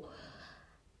 24,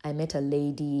 I met a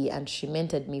lady and she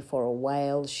mentored me for a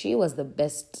while. She was the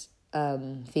best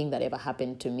thing that ever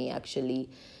happened to me, actually.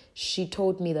 She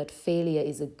taught me that failure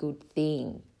is a good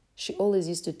thing. She always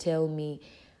used to tell me,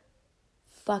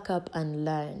 fuck up and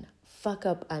learn. Fuck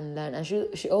up and learn. And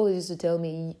she always used to tell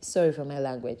me, sorry for my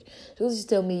language, she always used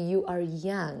to tell me, you are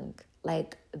young.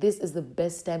 Like, this is the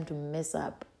best time to mess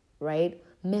up, right?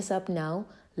 Mess up now,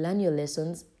 learn your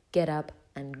lessons, get up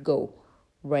and go,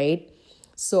 right?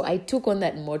 So I took on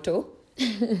that motto.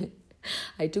 And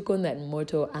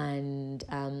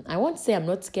I won't say I'm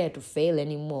not scared to fail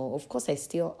anymore. Of course, I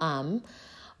still am.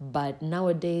 But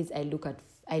nowadays, I look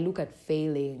at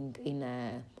failing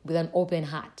with an open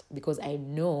heart, because I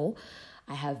know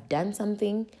I have done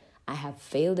something, I have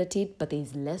failed at it, but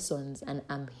there's lessons, and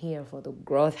I'm here for the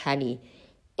growth, honey.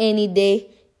 Any day,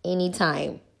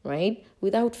 anytime, right?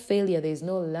 Without failure, there's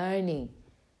no learning.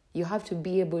 You have to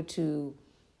be able to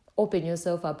open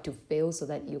yourself up to fail so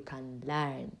that you can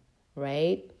learn,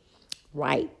 right?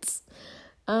 Right.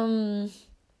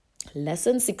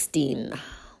 Lesson 16.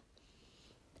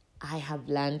 I have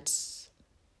learned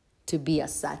to be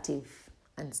assertive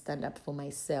and stand up for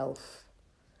myself.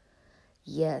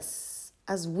 Yes,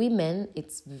 as women,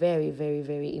 it's very, very,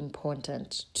 very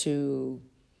important to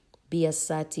be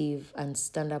assertive and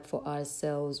stand up for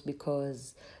ourselves,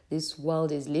 because this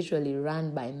world is literally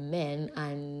run by men,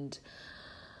 and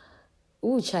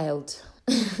child,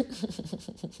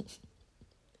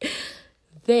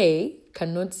 they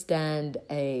cannot stand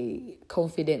a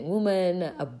confident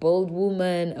woman, a bold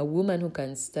woman, a woman who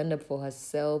can stand up for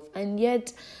herself. And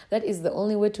yet, that is the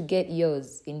only way to get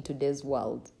yours in today's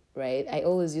world, right? I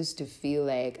always used to feel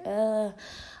like, I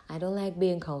don't like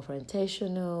being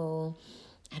confrontational.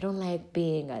 I don't like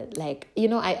being,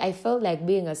 I felt like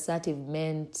being assertive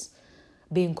meant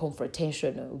being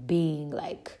confrontational, being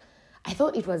like, I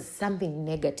thought it was something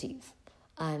negative.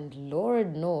 And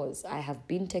Lord knows, I have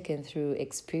been taken through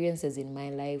experiences in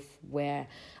my life where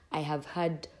I have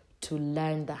had to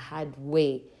learn the hard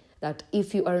way that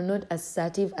if you are not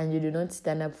assertive and you do not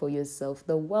stand up for yourself,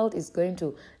 the world is going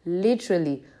to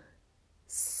literally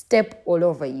step all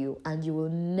over you, and you will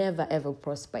never ever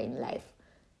prosper in life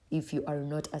if you are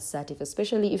not assertive,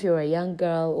 especially if you're a young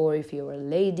girl or if you're a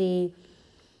lady.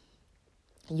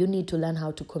 You need to learn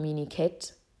how to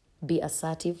communicate, be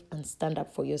assertive, and stand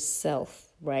up for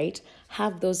yourself, right?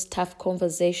 Have those tough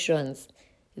conversations.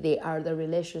 They are the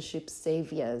relationship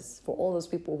saviors for all those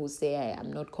people who say, I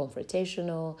am not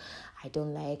confrontational, I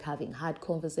don't like having hard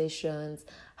conversations.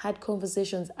 Hard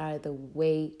conversations are the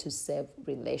way to save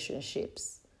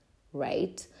relationships,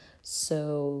 right?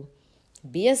 So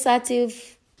be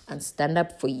assertive and stand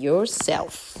up for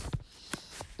yourself.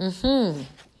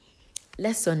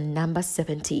 Lesson number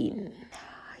 17.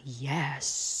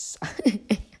 Yes.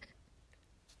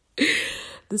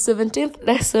 The 17th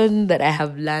lesson that I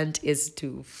have learned is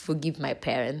to forgive my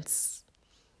parents.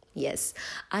 Yes.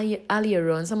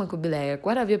 Earlier on, someone could be like,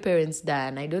 what have your parents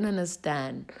done? I don't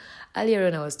understand. Earlier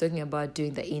on, I was talking about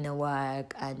doing the inner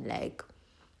work and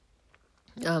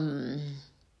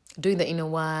doing the inner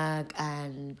work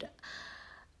and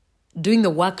doing the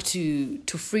work to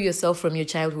free yourself from your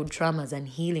childhood traumas and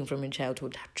healing from your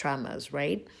childhood traumas,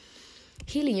 right?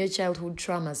 Healing your childhood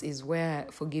traumas is where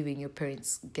forgiving your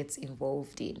parents gets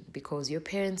involved in, because your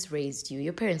parents raised you,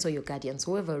 your parents or your guardians,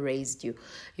 whoever raised you,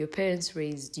 your parents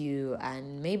raised you,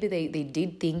 and maybe they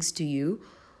did things to you,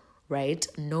 right,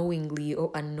 knowingly or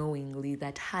unknowingly,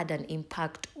 that had an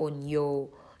impact on your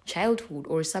childhood,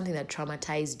 or something that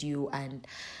traumatized you and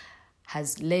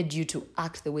has led you to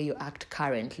act the way you act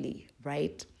currently,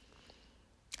 right?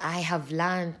 I have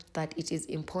learned that it is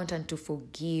important to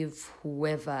forgive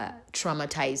whoever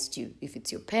traumatized you. If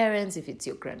it's your parents, if it's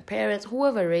your grandparents,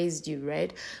 whoever raised you,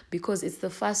 right? Because it's the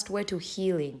first way to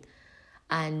healing.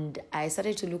 And I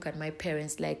started to look at my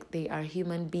parents like they are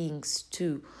human beings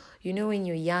too. You know, when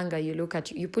you're younger, you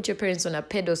put your parents on a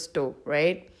pedestal,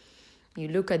 right? You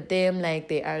look at them like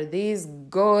they are these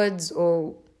gods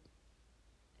or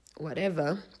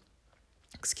whatever.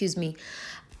 Excuse me.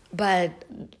 But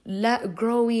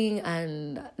growing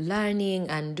and learning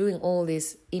and doing all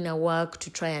this inner work to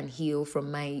try and heal from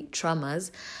my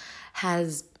traumas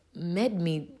has made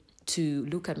me to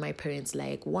look at my parents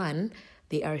like, one,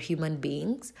 they are human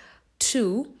beings.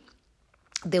 Two,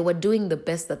 they were doing the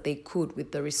best that they could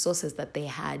with the resources that they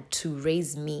had to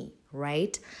raise me,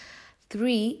 right?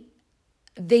 Three,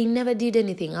 they never did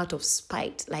anything out of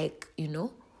spite, like,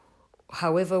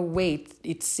 however weight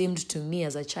it seemed to me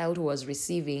as a child who was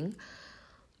receiving,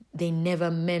 they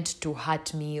never meant to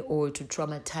hurt me or to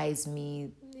traumatize me.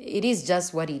 It is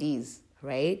just what it is,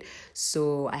 right?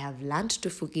 So I have learned to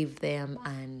forgive them,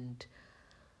 and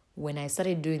when I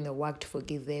started doing the work to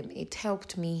forgive them, it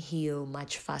helped me heal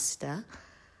much faster,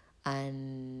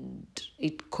 and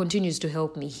it continues to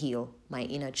help me heal my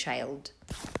inner child.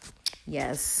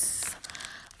 Yes.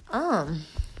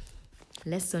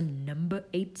 Lesson number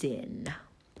 18.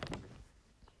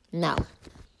 Now,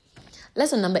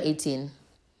 lesson number 18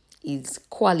 is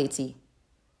quality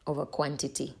over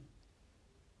quantity.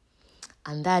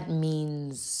 And that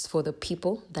means for the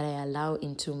people that I allow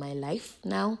into my life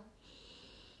now.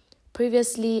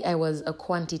 Previously, I was a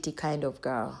quantity kind of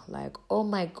girl. Like, oh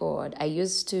my God, I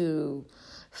used to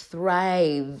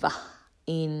thrive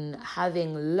in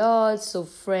having lots of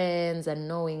friends and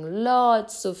knowing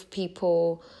lots of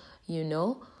people,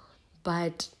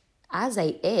 But as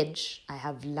I age, I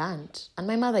have learned. And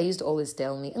my mother used to always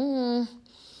tell me,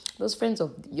 those friends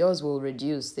of yours will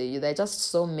reduce. There are just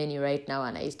so many right now.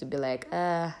 And I used to be like,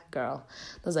 girl,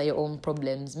 those are your own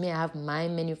problems. Me, I have my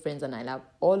many friends and I love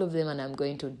all of them and I'm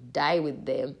going to die with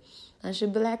them. And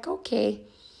she'd be like, okay,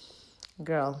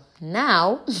 girl,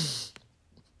 now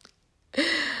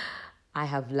I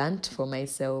have learned for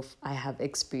myself. I have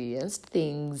experienced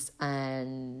things,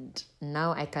 and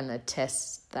now I can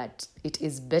attest that it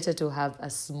is better to have a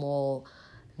small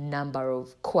number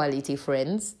of quality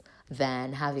friends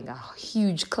than having a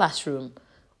huge classroom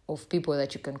of people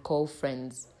that you can call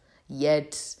friends.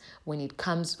 Yet when it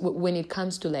comes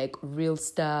to like real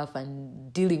stuff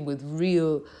and dealing with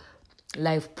real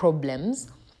life problems,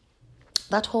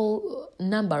 that whole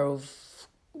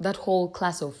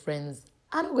class of friends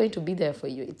are not going to be there for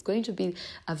you. It's going to be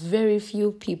a very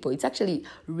few people. It's actually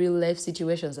real life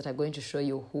situations that are going to show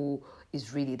you who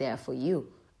is really there for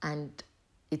you. And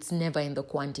it's never in the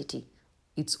quantity.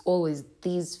 It's always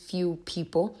these few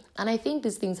people. And I think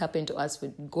these things happen to us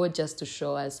with God just to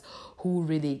show us who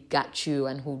really got you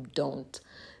and who don't.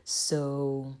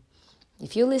 So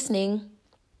if you're listening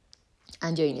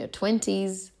and you're in your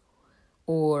 20s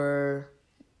or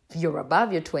you're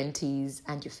above your 20s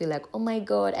and you feel like, oh my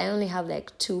God, I only have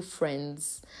like 2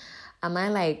 friends. Am I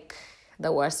like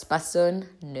the worst person?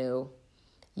 No.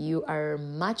 You are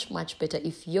much, much better.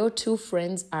 If your 2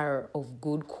 friends are of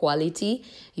good quality,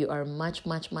 you are much,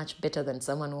 much, much better than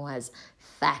someone who has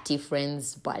 30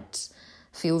 friends but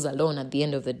feels alone at the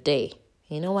end of the day.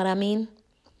 You know what I mean?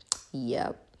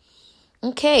 Yep.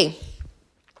 Okay.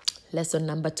 Lesson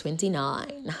number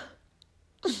 29.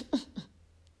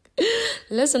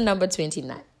 Lesson number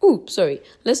 29.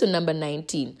 Lesson number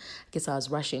 19. I guess I was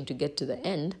rushing to get to the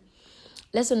end.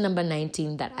 Lesson number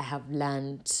 19 that I have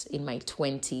learned in my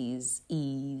 20s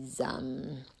is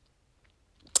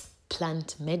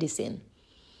plant medicine.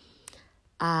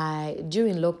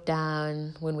 During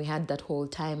lockdown, when we had that whole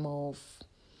time off,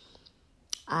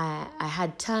 I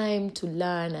had time to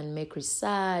learn and make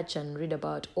research and read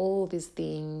about all these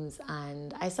things.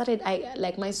 And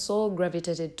my soul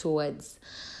gravitated towards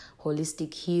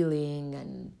holistic healing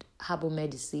and herbal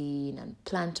medicine and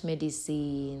plant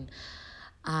medicine.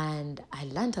 And I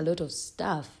learned a lot of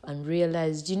stuff and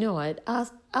realized, you know what, our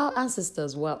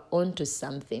ancestors were onto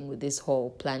something with this whole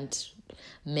plant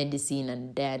medicine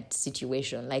and that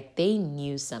situation. Like they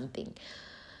knew something.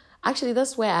 Actually,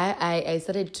 that's where I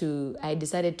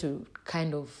decided to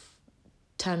kind of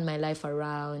turn my life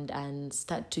around and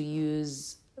start to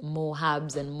use more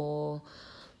herbs and more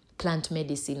plant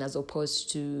medicine as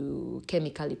opposed to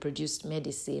chemically produced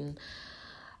medicine.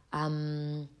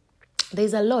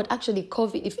 There's a lot. Actually,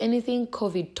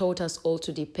 COVID taught us all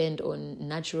to depend on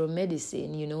natural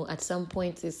medicine. At some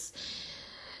point, this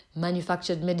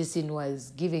manufactured medicine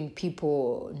was giving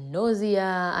people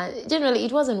nausea. And generally,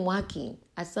 it wasn't working.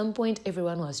 At some point,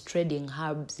 everyone was trading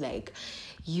herbs like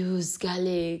use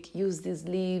garlic, use these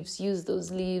leaves, use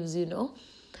those leaves,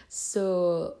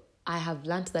 So I have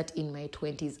learned that in my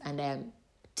 20s and I am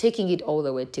taking it all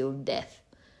the way till death.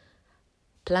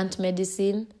 Plant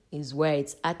medicine is where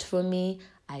it's at for me.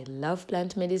 I love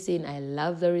plant medicine. I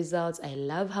love the results. I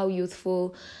love how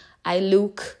youthful I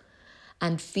look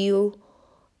and feel.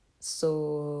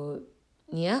 So,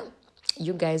 yeah,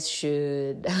 you guys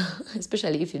should,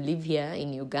 especially if you live here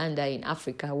in Uganda, in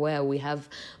Africa, where we have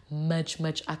much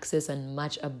access and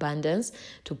much abundance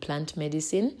to plant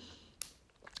medicine,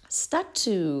 start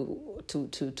to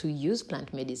use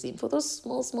plant medicine for those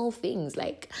small things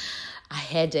like a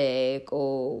headache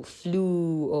or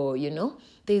flu, or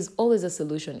there's always a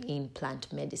solution in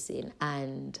plant medicine,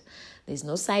 and there's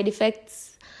no side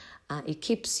effects. It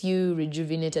keeps you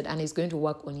rejuvenated, and it's going to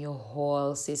work on your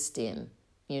whole system,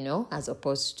 as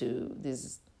opposed to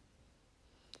these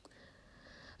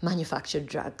manufactured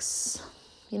drugs.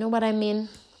 You know what I mean?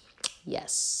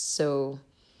 Yes. So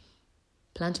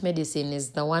plant medicine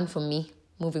is the one for me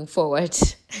moving forward.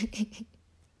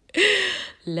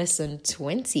 Lesson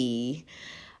 20.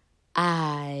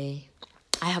 I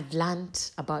have learned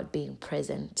about being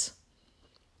present.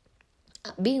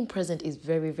 Being present is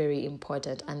very, very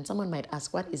important. And someone might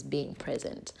ask, what is being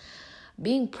present?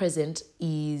 Being present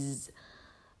is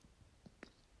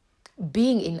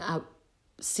being in a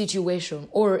situation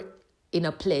or in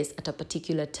a place at a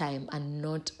particular time and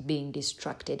not being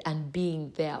distracted, and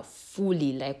being there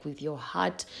fully, like with your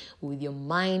heart, with your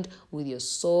mind, with your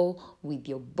soul, with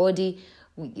your body,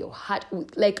 with your heart,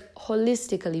 like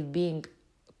holistically being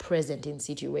present in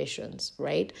situations,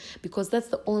 right? Because that's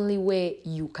the only way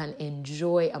you can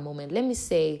enjoy a moment. Let me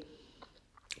say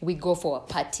we go for a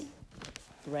party,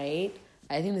 right?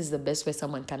 I think this is the best way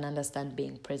someone can understand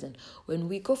being present. When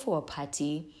we go for a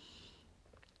party,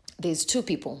 there's two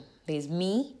people. There's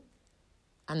me,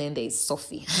 and then there's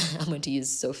Sophie. I'm going to use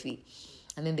Sophie.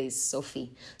 And then there's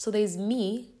Sophie. So there's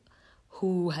me,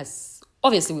 who has,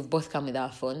 obviously we've both come with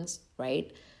our phones,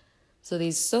 right? So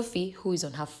there's Sophie, who is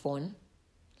on her phone,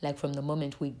 like from the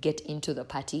moment we get into the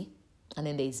party. And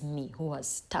then there's me, who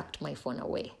has tucked my phone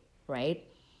away, right?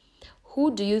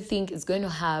 Who do you think is going to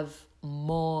have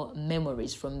more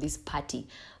memories from this party?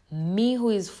 Me, who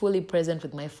is fully present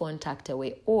with my phone tucked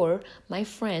away, or my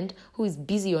friend who is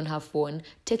busy on her phone,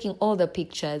 taking all the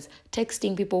pictures,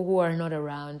 texting people who are not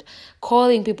around,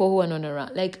 calling people who are not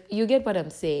around? Like, you get what I'm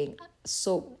saying?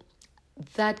 So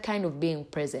that kind of being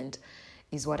present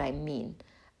is what I mean.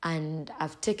 And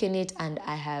I've taken it and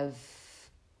I have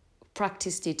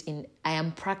practiced it I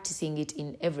am practicing it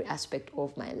in every aspect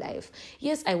of my life.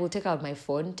 Yes, I will take out my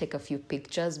phone, take a few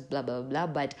pictures, blah, blah, blah,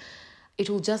 but it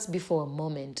will just be for a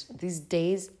moment. These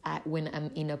days, when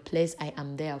I'm in a place, I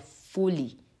am there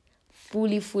fully,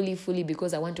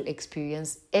 because I want to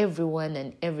experience everyone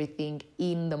and everything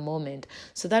in the moment,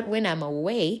 so that when I'm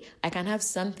away, I can have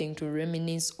something to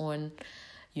reminisce on,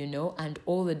 and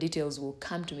all the details will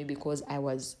come to me because I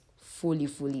was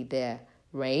fully there,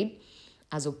 right?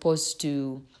 As opposed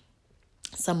to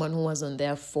someone who was on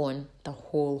their phone the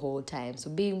whole time. So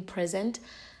being present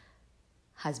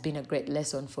has been a great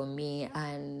lesson for me,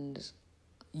 and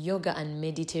yoga and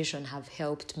meditation have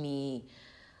helped me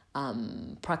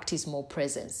practice more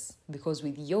presence, because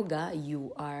with yoga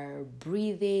you are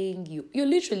breathing,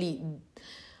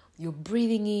 you're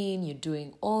breathing in, you're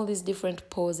doing all these different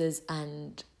poses,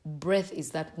 and breath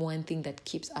is that one thing that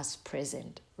keeps us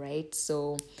present, right?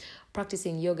 So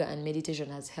practicing yoga and meditation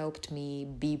has helped me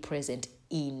be present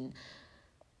in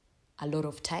a lot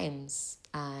of times,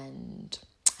 and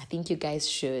I think you guys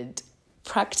should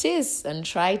practice and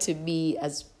try to be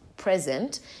as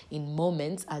present in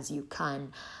moments as you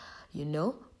can.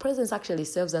 Presence actually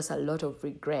saves us a lot of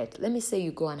regret. Let me say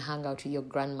you go and hang out with your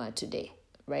grandma today,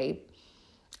 right?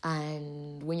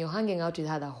 And when you're hanging out with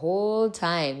her the whole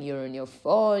time, you're on your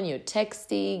phone, you're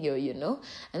texting,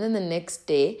 and then the next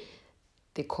day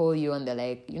they call you and they're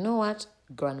like, you know what?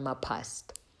 Grandma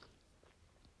passed.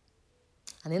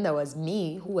 And then there was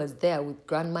me, who was there with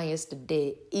grandma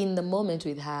yesterday, in the moment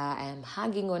with her. I am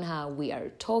hugging on her. We are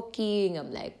talking.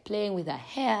 I'm like playing with her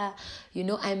hair.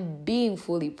 I'm being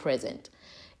fully present.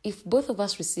 If both of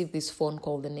us receive this phone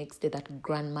call the next day that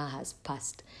grandma has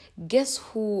passed, guess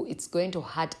who it's going to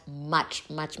hurt much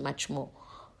more?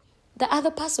 The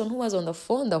other person who was on the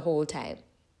phone the whole time.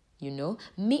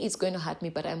 Me, it's going to hurt me,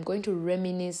 but I'm going to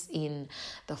reminisce in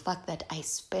the fact that I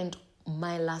spent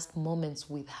my last moments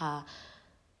with her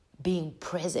being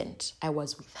present. I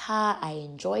was with her, I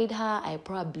enjoyed her, I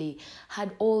probably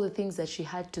had all the things that she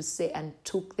had to say and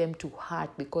took them to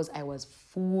heart because I was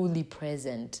fully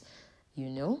present,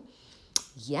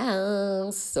 Yeah,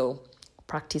 so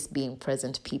practice being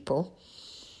present, people.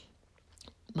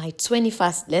 My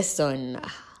 21st lesson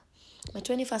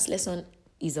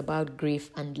is about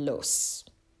grief and loss.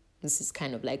 This is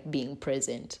kind of like being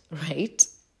present, right?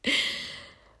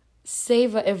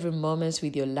 Savor every moment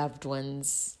with your loved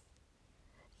ones.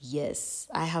 Yes,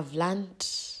 I have learned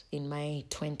in my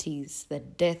 20s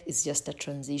that death is just a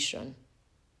transition.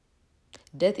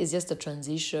 Death is just a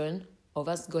transition of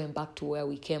us going back to where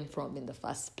we came from in the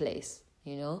first place.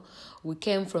 We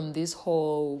came from this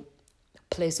whole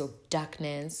place of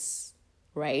darkness,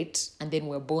 right? And then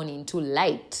we're born into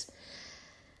light.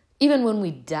 Even when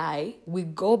we die, we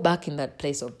go back in that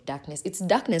place of darkness. It's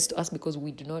darkness to us because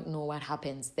we do not know what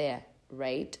happens there,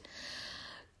 right?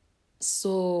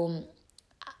 So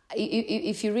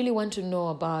if you really want to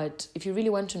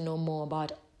know more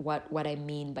about what I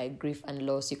mean by grief and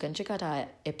loss, you can check out our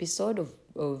episode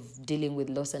of dealing with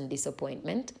loss and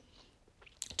disappointment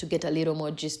to get a little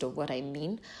more gist of what I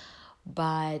mean.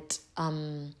 But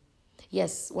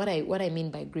yes, what I mean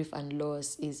by grief and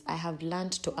loss is I have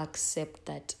learned to accept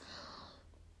that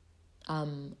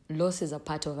loss is a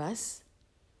part of us,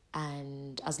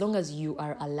 and as long as you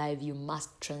are alive, you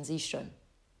must transition.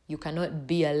 You cannot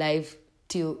be alive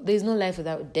till there's no life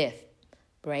without death,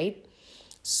 right?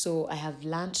 So I have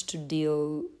learned to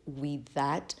deal with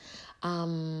that.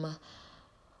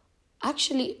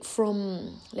 Actually,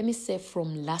 from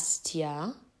last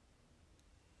year,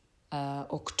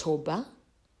 October,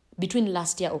 between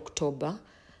last year, October,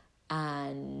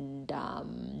 and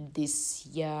this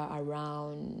year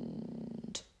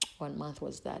around, what month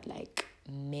was that? Like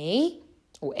May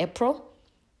or April,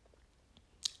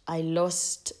 I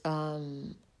lost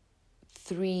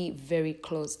 3 very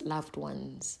close loved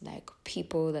ones, like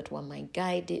people that were my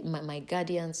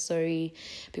guardians,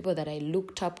 people that I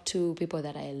looked up to, people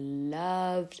that I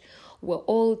loved, were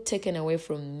all taken away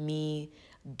from me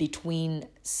between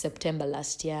September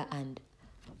last year and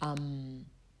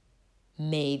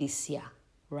May this year,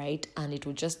 right? And it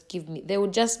would just they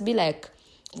would just be like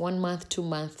 1 month, 2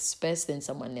 months space, then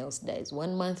someone else dies.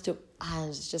 1 month, and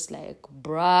it's just like,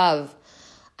 bruv,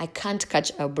 I can't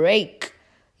catch a break.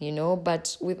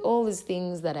 But with all these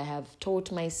things that I have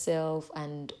taught myself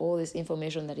and all this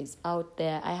information that is out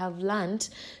there, I have learned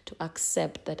to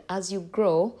accept that as you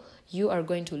grow, you are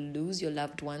going to lose your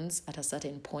loved ones at a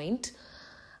certain point,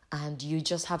 and you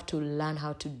just have to learn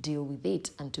how to deal with it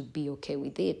and to be okay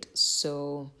with it.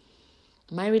 So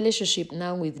my relationship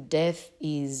now with death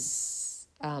is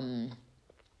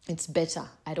it's better.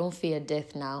 I don't fear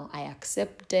death now. I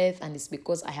accept death, and it's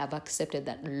because I have accepted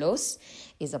that loss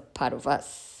is a part of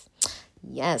us.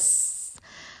 Yes.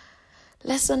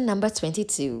 Lesson number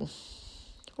 22.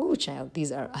 Oh, child,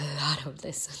 these are a lot of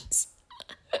lessons.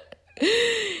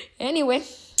 Anyway,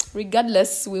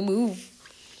 regardless, we move.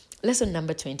 Lesson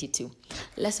number 22.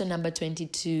 Lesson number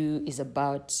 22 is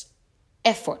about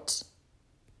effort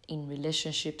in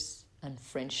relationships and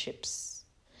friendships.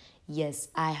 Yes,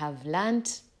 I have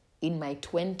learned in my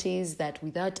 20s that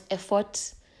without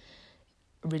effort,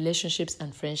 relationships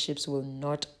and friendships will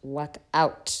not work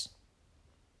out.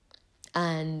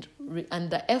 And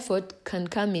the effort can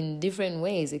come in different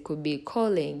ways. It could be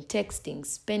calling, texting,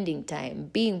 spending time,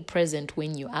 being present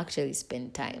when you actually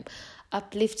spend time,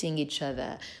 uplifting each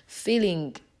other,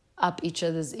 filling up each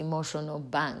other's emotional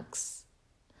bank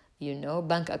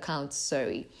accounts,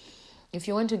 If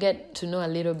you want to get to know a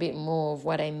little bit more of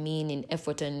what I mean in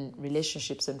effort and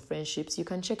relationships and friendships, you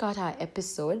can check out our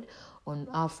episode on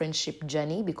our friendship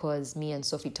journey, because me and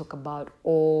Sophie talk about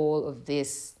all of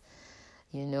this,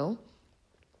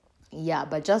 Yeah,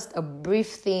 but just a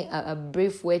brief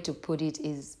way to put it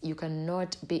is you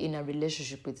cannot be in a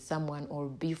relationship with someone or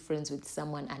be friends with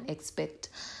someone and expect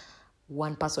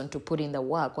one person to put in the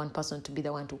work, one person to be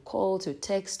the one to call, to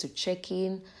text, to check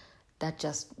in. That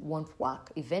just won't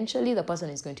work. Eventually, the person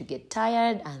is going to get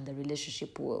tired and the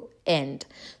relationship will end.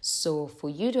 So for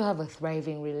you to have a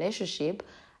thriving relationship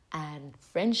and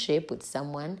friendship with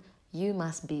someone, you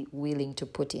must be willing to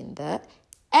put in the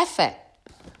effort.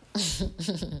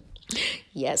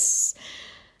 Yes.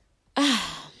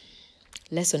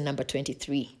 Lesson number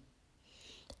 23.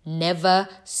 Never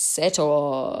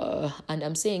settle. And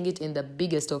I'm saying it in the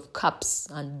biggest of caps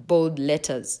and bold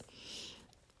letters.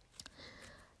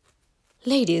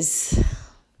 Ladies,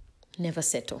 never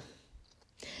settle.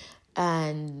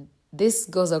 And this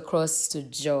goes across to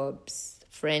jobs,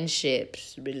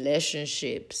 friendships,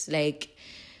 relationships. Like,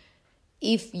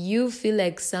 if you feel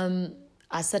like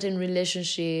a certain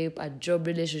relationship, a job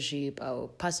relationship, a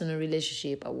personal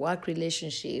relationship, a work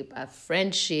relationship, a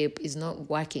friendship is not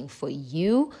working for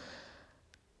you,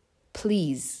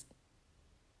 please,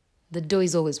 the door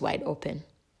is always wide open.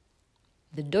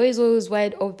 The door is always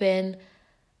wide open,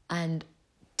 and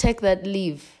take that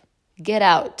leave. Get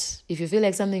out. If you feel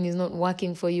like something is not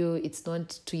working for you, it's not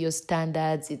to your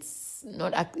standards, it's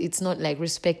not like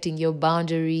respecting your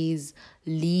boundaries,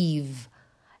 leave.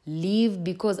 Leave,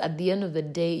 because at the end of the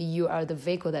day, you are the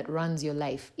vehicle that runs your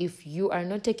life. If you are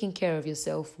not taking care of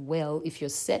yourself well, if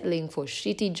you're settling for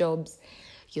shitty jobs,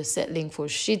 you're settling for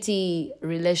shitty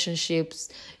relationships,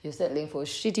 you're settling for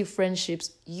shitty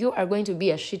friendships, you are going to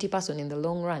be a shitty person in the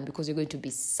long run, because you're going to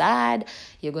be sad,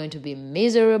 you're going to be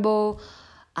miserable,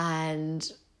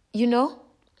 and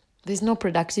there's no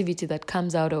productivity that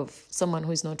comes out of someone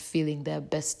who is not feeling their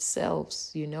best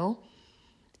selves.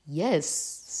 Yes.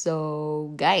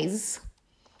 So guys,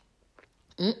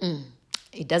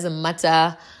 it doesn't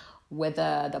matter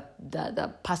whether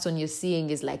the person you're seeing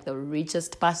is like the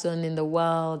richest person in the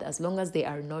world. As long as they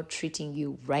are not treating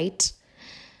you right,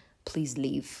 please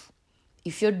leave.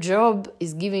 If your job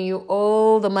is giving you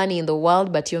all the money in the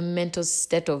world, but your mental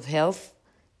state of health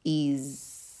is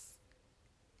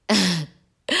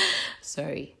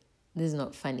sorry, this is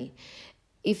not funny.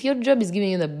 If your job is giving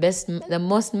you the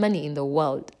most money in the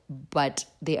world, but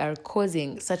they are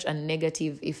causing such a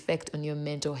negative effect on your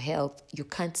mental health, you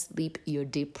can't sleep, you're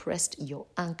depressed, you're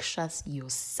anxious, you're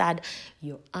sad,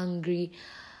 you're angry,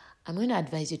 I'm going to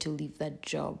advise you to leave that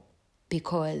job.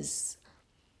 Because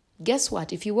guess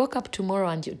what? If you woke up tomorrow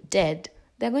and you're dead,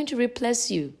 they're going to replace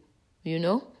you, They're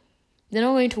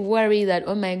not going to worry that,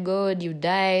 oh my God, you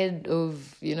died of,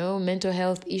 mental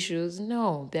health issues.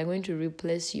 No, they're going to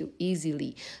replace you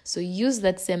easily. So use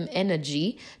that same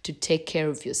energy to take care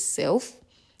of yourself,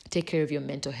 take care of your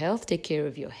mental health, take care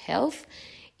of your health.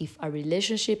 If a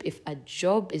relationship, if a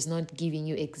job is not giving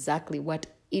you exactly what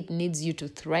it needs you to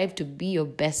thrive, to be your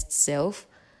best self,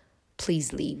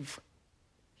 please leave.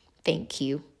 Thank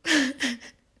you.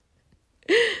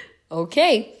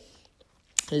 Okay.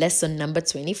 Lesson number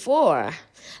 24.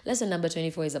 Lesson number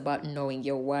 24 is about knowing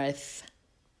your worth.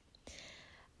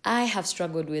 I have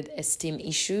struggled with esteem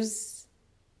issues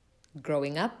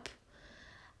growing up,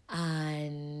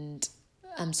 and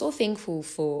I'm so thankful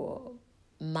for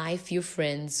my few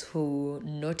friends who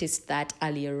noticed that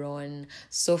earlier on.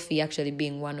 Sophie actually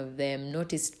being one of them,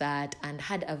 noticed that and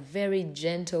had a very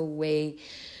gentle way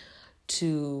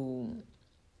to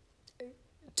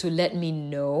let me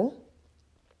know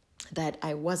that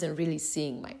I wasn't really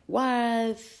seeing my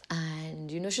worth. And,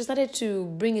 she started to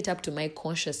bring it up to my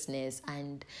consciousness,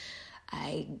 and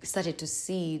I started to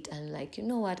see it and like, you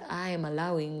know what, I am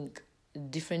allowing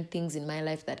different things in my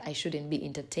life that I shouldn't be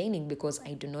entertaining because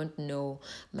I do not know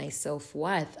my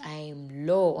self-worth. I'm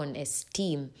low on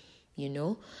esteem,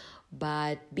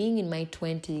 But being in my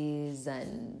 20s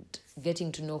and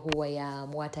getting to know who I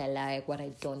am, what I like, what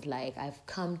I don't like, I've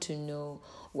come to know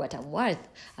what I'm worth.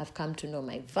 I've come to know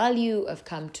my value. I've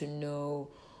come to know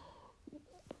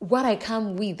what I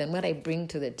come with and what I bring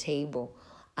to the table.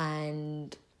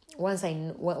 And once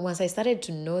I started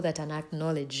to know that and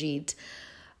acknowledge it,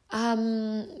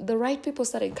 the right people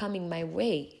started coming my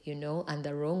way, and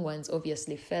the wrong ones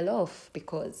obviously fell off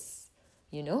because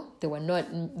they were not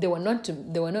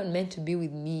meant to be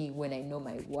with me when I know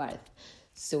my worth.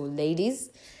 So ladies,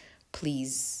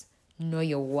 please know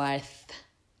your worth.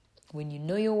 When you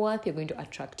know your worth, you're going to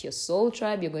attract your soul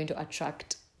tribe. You're going to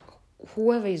attract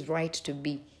whoever is right to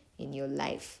be in your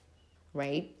life,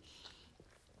 right?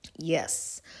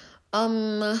 Yes.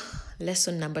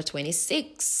 Lesson number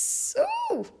 26.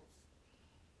 Oh,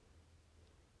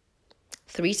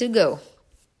 3 to go.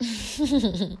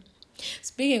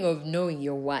 Speaking of knowing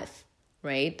your worth,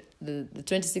 right? The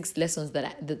 26th lesson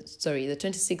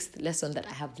that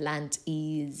I have learned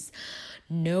is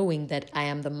knowing that I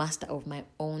am the master of my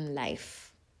own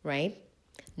life, right?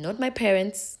 Not my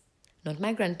parents, not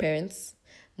my grandparents,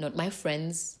 not my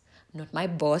friends, not my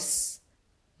boss,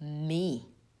 me,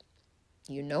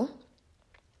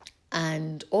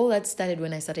 And all that started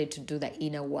when I started to do the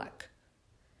inner work,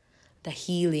 the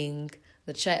healing,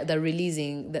 the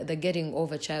releasing, the getting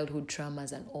over childhood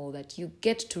traumas and all that. You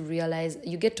get to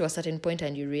a certain point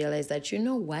and you realize that, you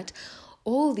know what,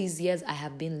 all these years I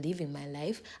have been living my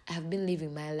life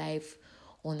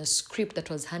on a script that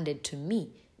was handed to me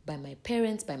by my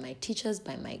parents, by my teachers,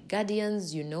 by my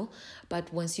guardians,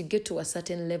 But once you get to a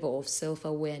certain level of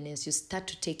self-awareness, you start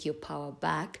to take your power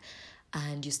back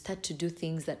and you start to do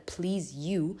things that please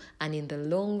you. And in the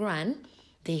long run,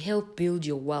 they help build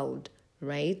your world,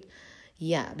 right?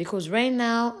 Yeah, because right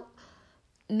now,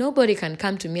 nobody can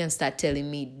come to me and start telling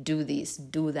me, do this,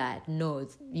 do that. No,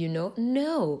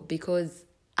 no, because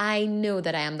I know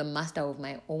that I am the master of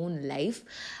my own life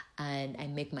and I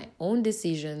make my own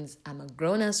decisions. I'm a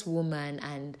grown-ass woman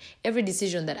and every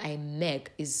decision that I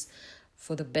make is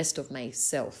for the best of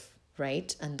myself,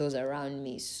 right? And those around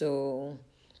me. So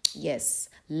yes,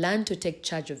 learn to take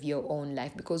charge of your own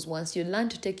life, because once you learn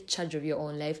to take charge of your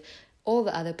own life, all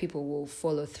the other people will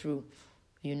follow through.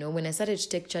 When I started to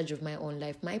take charge of my own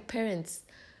life, my parents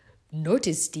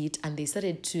noticed it, and they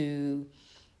started to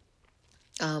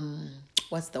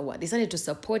what's the word? They started to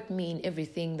support me in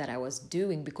everything that I was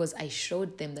doing, because I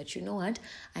showed them that, you know what,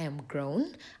 I am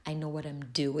grown, I know what I'm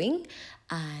doing,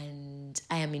 and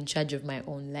I am in charge of my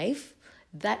own life.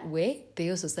 That way, they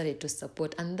also started to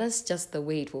support, and that's just the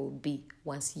way it will be.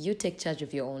 Once you take charge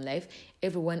of your own life,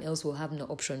 everyone else will have no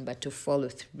option but to follow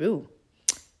through.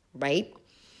 Right?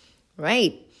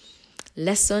 Right.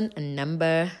 Lesson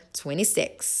number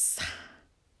 26.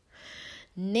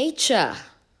 Nature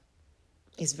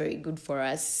is very good for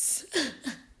us.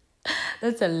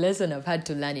 That's a lesson I've had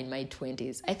to learn in my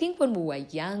 20s. I think when we were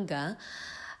younger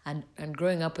and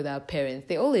growing up with our parents,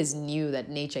 they always knew that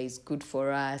nature is good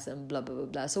for us and blah, blah, blah,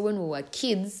 blah. So when we were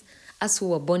kids, us who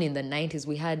were born in the 90s,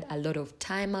 we had a lot of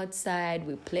time outside.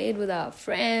 We played with our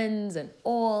friends and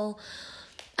all.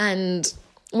 And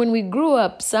when we grew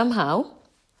up, somehow,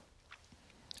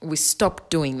 we stopped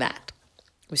doing that.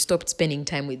 We stopped spending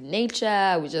time with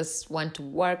nature. We just want to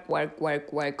work.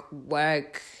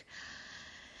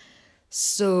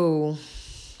 So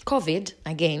COVID,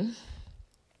 again,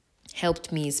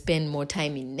 helped me spend more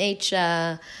time in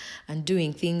nature and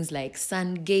doing things like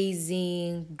sun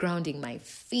gazing, grounding my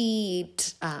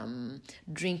feet,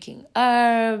 drinking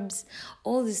herbs.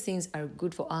 All these things are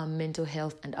good for our mental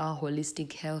health and our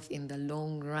holistic health in the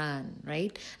long run,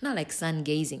 right? Not like sun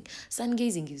gazing. Sun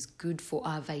gazing is good for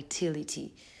our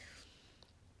vitality,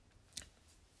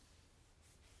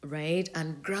 right?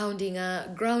 And grounding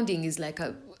is like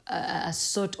a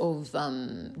sort of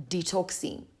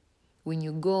detoxing. When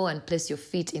you go and place your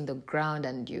feet in the ground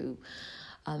and you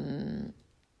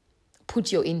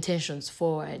put your intentions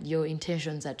forward, your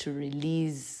intentions are to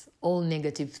release all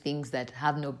negative things that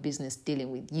have no business dealing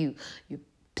with you. You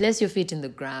place your feet in the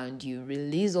ground, you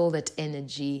release all that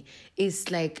energy.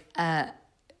 It's like a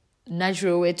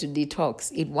natural way to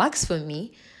detox. It works for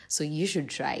me. So you should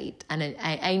try it. And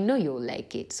I know you'll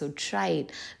like it. So try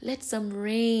it. Let some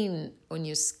rain on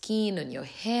your skin, on your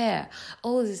hair.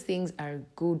 All these things are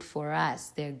good for us.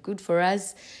 They're good for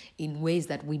us in ways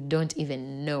that we don't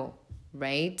even know,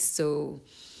 right? So,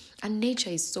 and nature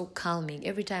is so calming.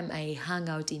 Every time I hang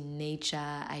out in nature,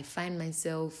 I find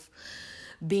myself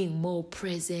being more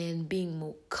present, being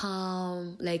more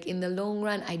calm. Like in the long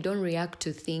run, I don't react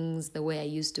to things the way I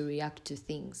used to react to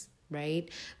things. Right?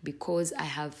 Because I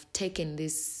have taken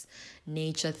this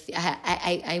nature.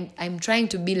 I'm trying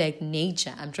to be like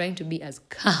nature. I'm trying to be as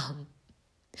calm.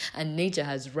 And nature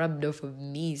has rubbed off of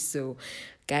me. So,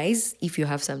 guys, if you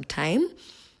have some time,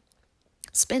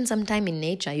 spend some time in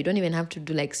nature. You don't even have to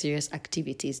do like serious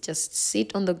activities. Just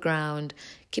sit on the ground.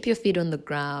 Keep your feet on the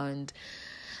ground.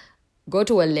 Go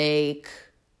to a lake.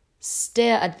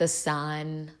 Stare at the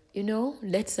sun.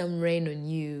 Let some rain on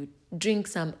you. Drink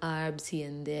some herbs here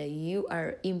and there. You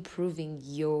are improving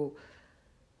your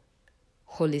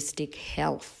holistic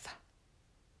health.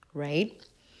 Right?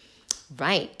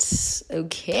 Right.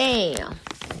 Okay.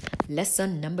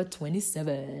 Lesson number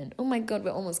 27. Oh my God,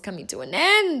 we're almost coming to an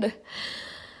end.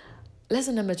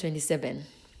 Lesson number 27.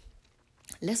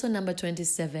 Lesson number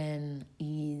 27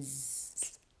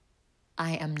 is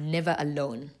I am never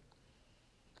alone.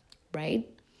 Right?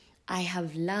 I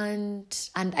have learned,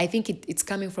 and I think it's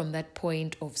coming from that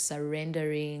point of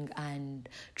surrendering and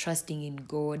trusting in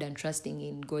God and trusting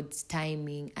in God's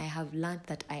timing. I have learned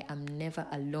that I am never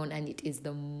alone, and it is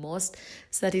the most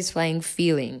satisfying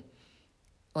feeling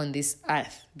on this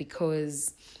earth,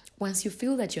 because once you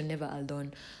feel that you're never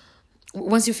alone,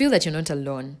 once you feel that you're not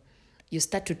alone, you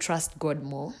start to trust God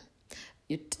more.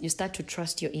 You start to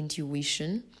trust your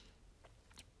intuition.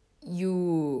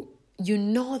 You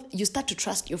start to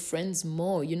trust your friends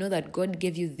more. You know that God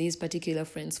gave you these particular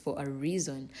friends for a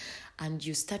reason. And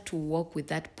you start to walk with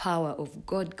that power of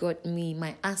God got me,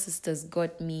 my ancestors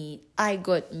got me, I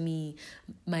got me,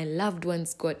 my loved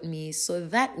ones got me. So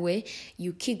that way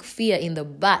you kick fear in the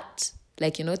butt.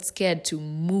 Like you're not scared to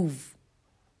move.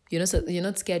 You're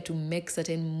not scared to make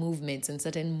certain movements and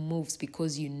certain moves,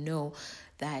 because you know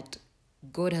that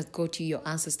God has got you, your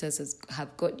ancestors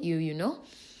have got you,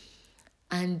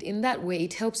 And in that way,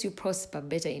 it helps you prosper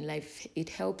better in life. It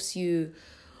helps you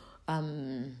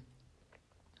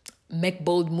make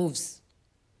bold moves.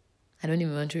 I don't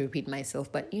even want to repeat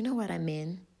myself, but you know what I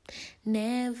mean.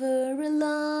 Never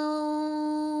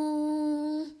alone.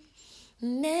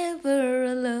 Never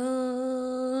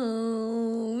alone.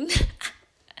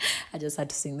 I just had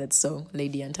to sing that song,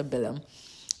 Lady Antebellum.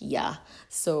 Yeah,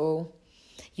 so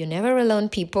You're never alone,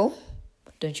 people.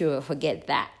 Don't you ever forget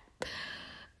that.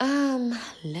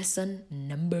 Lesson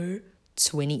number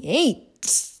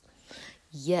 28.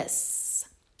 Yes.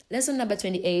 Lesson number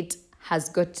 28 has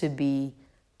got to be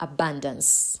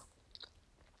abundance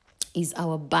is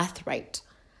our birthright.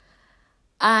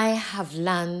 I have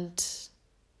learned,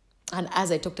 and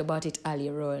as I talked about it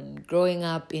earlier on, growing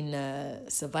up in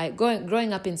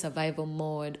survival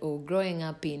mode, or growing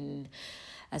up in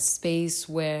a space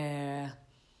where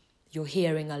you're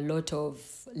hearing a lot of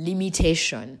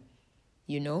limitation,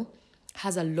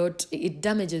 has a lot, it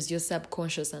damages your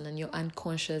subconscious and your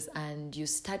unconscious, and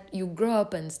you grow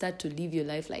up and start to live your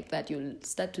life like that. You'll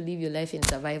start to live your life in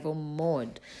survival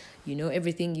mode.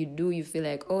 Everything you do, you feel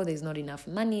like, oh, there's not enough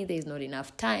money, there's not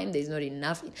enough time, there's not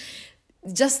enough,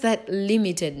 just that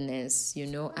limitedness,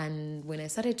 and when I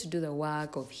started to do the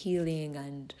work of healing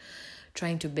and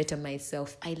trying to better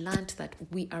myself, I learned that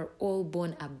we are all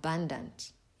born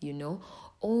abundant,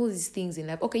 all these things in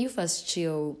life. Okay, you first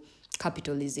chill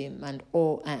capitalism and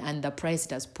the price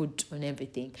it has put on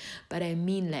everything, but I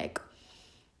mean, like,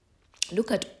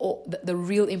 look at all the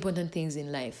real important things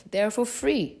in life. They are for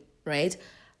free, right?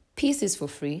 Peace is for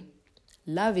free,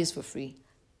 love is for free,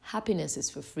 happiness is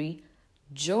for free,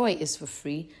 joy is for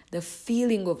free, the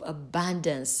feeling of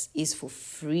abundance is for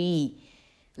free.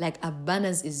 Like,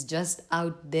 abundance is just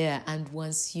out there, and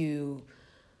once you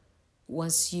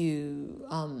once you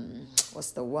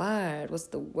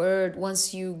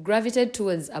gravitate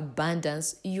towards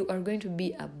abundance, you are going to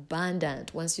be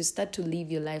abundant. Once you start to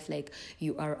live your life like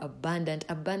you are abundant,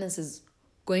 abundance is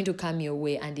going to come your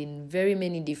way, and in very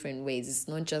many different ways. It's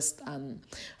not just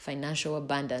financial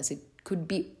abundance. It could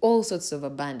be all sorts of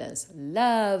abundance: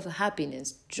 love,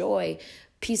 happiness, joy,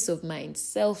 peace of mind,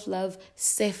 self-love,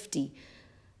 safety,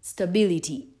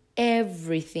 stability,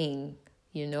 everything,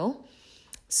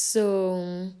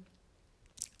 So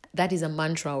that is a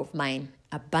mantra of mine.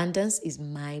 Abundance is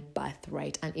my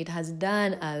birthright, and it has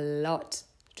done a lot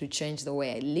to change the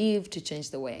way I live, to change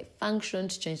the way I function,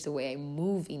 to change the way I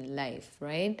move in life,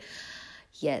 right?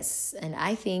 Yes, and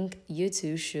I think you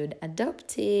too should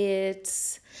adopt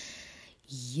it.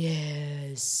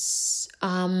 Yes.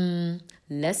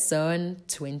 Lesson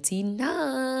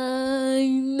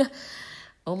 29.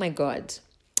 Oh my God.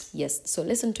 Yes, so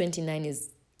lesson 29 is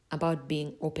about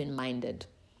being open-minded.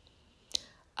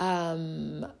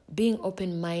 Being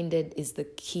open-minded is the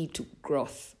key to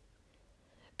growth.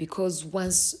 Because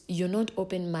once you're not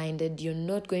open-minded, you're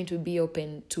not going to be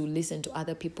open to listen to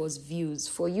other people's views.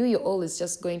 For you, you're always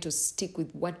just going to stick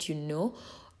with what you know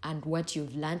and what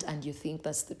you've learned, and you think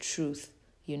that's the truth,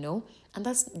 And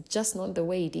that's just not the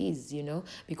way it is,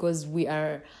 because we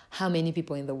are how many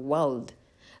people in the world?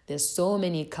 There's so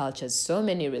many cultures, so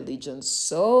many religions,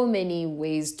 so many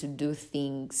ways to do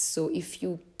things. So if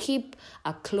you keep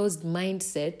a closed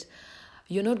mindset,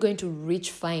 you're not going to reach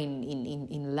fine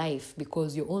in life,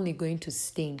 because you're only going to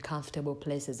stay in comfortable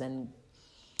places. And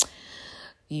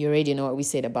you already know what we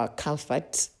said about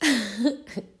comfort.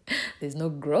 There's no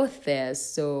growth there.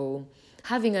 So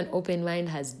having an open mind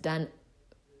has done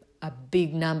a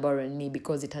big number on me,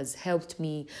 because it has helped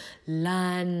me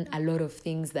learn a lot of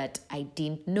things that I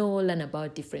didn't know, learn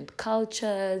about different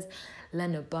cultures,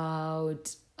 learn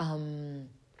about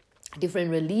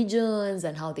different religions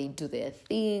and how they do their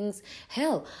things.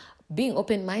 Hell, being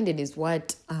open-minded is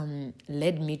what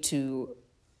led me to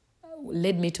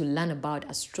learn about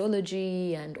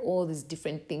astrology and all these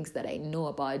different things that I know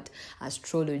about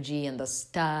astrology and the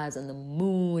stars and the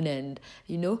moon. And,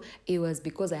 it was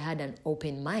because I had an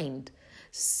open mind.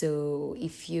 So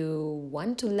if you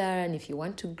want to learn, if you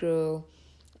want to grow,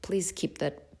 please keep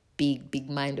that big, big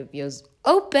mind of yours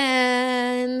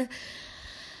open.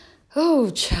 Oh,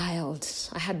 child,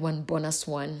 I had one bonus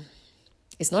one.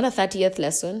 It's not a 30th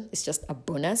lesson, it's just a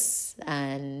bonus.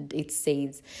 And it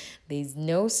says, there's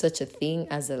no such a thing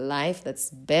as a life that's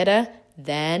better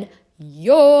than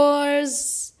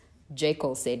yours. J.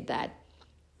 Cole said that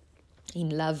in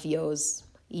Love Yours.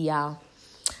 Yeah.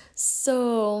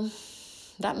 So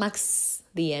that marks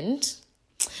the end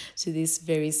to this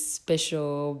very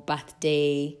special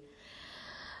birthday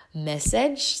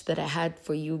message that I had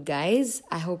for you guys.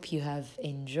 I hope you have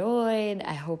enjoyed.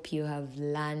 I hope you have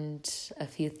learned a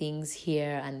few things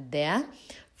here and there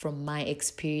from my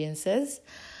experiences,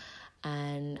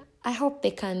 and I hope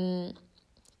they can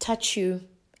touch you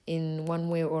in one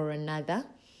way or another.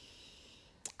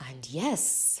 And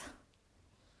yes,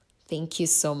 thank you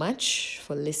so much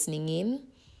for listening in.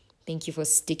 Thank you for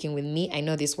sticking with me. I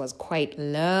know this was quite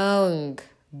long,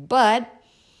 but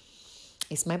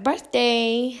it's my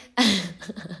birthday.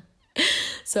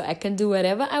 So I can do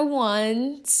whatever I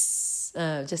want.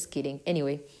 Just kidding.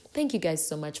 Anyway, thank you guys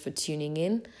so much for tuning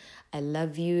in. I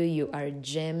love you. You are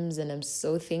gems, and I'm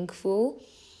so thankful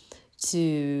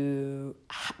to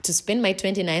spend my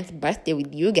 29th birthday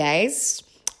with you guys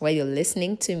while you're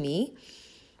listening to me.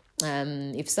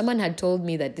 If someone had told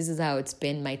me that this is how I would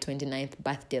spend my 29th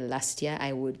birthday last year,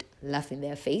 I would laugh in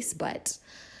their face. But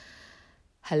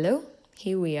hello,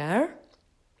 here we are.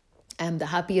 I'm the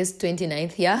happiest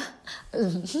 29th year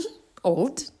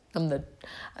old. I'm the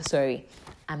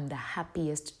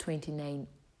happiest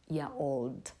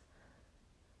 29-year-old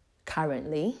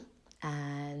currently.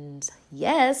 And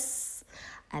yes,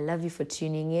 I love you for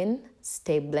tuning in.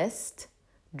 Stay blessed.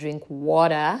 Drink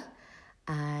water.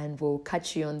 And we'll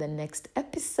catch you on the next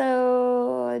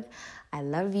episode. I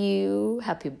love you.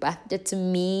 Happy birthday to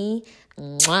me.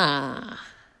 Mwah.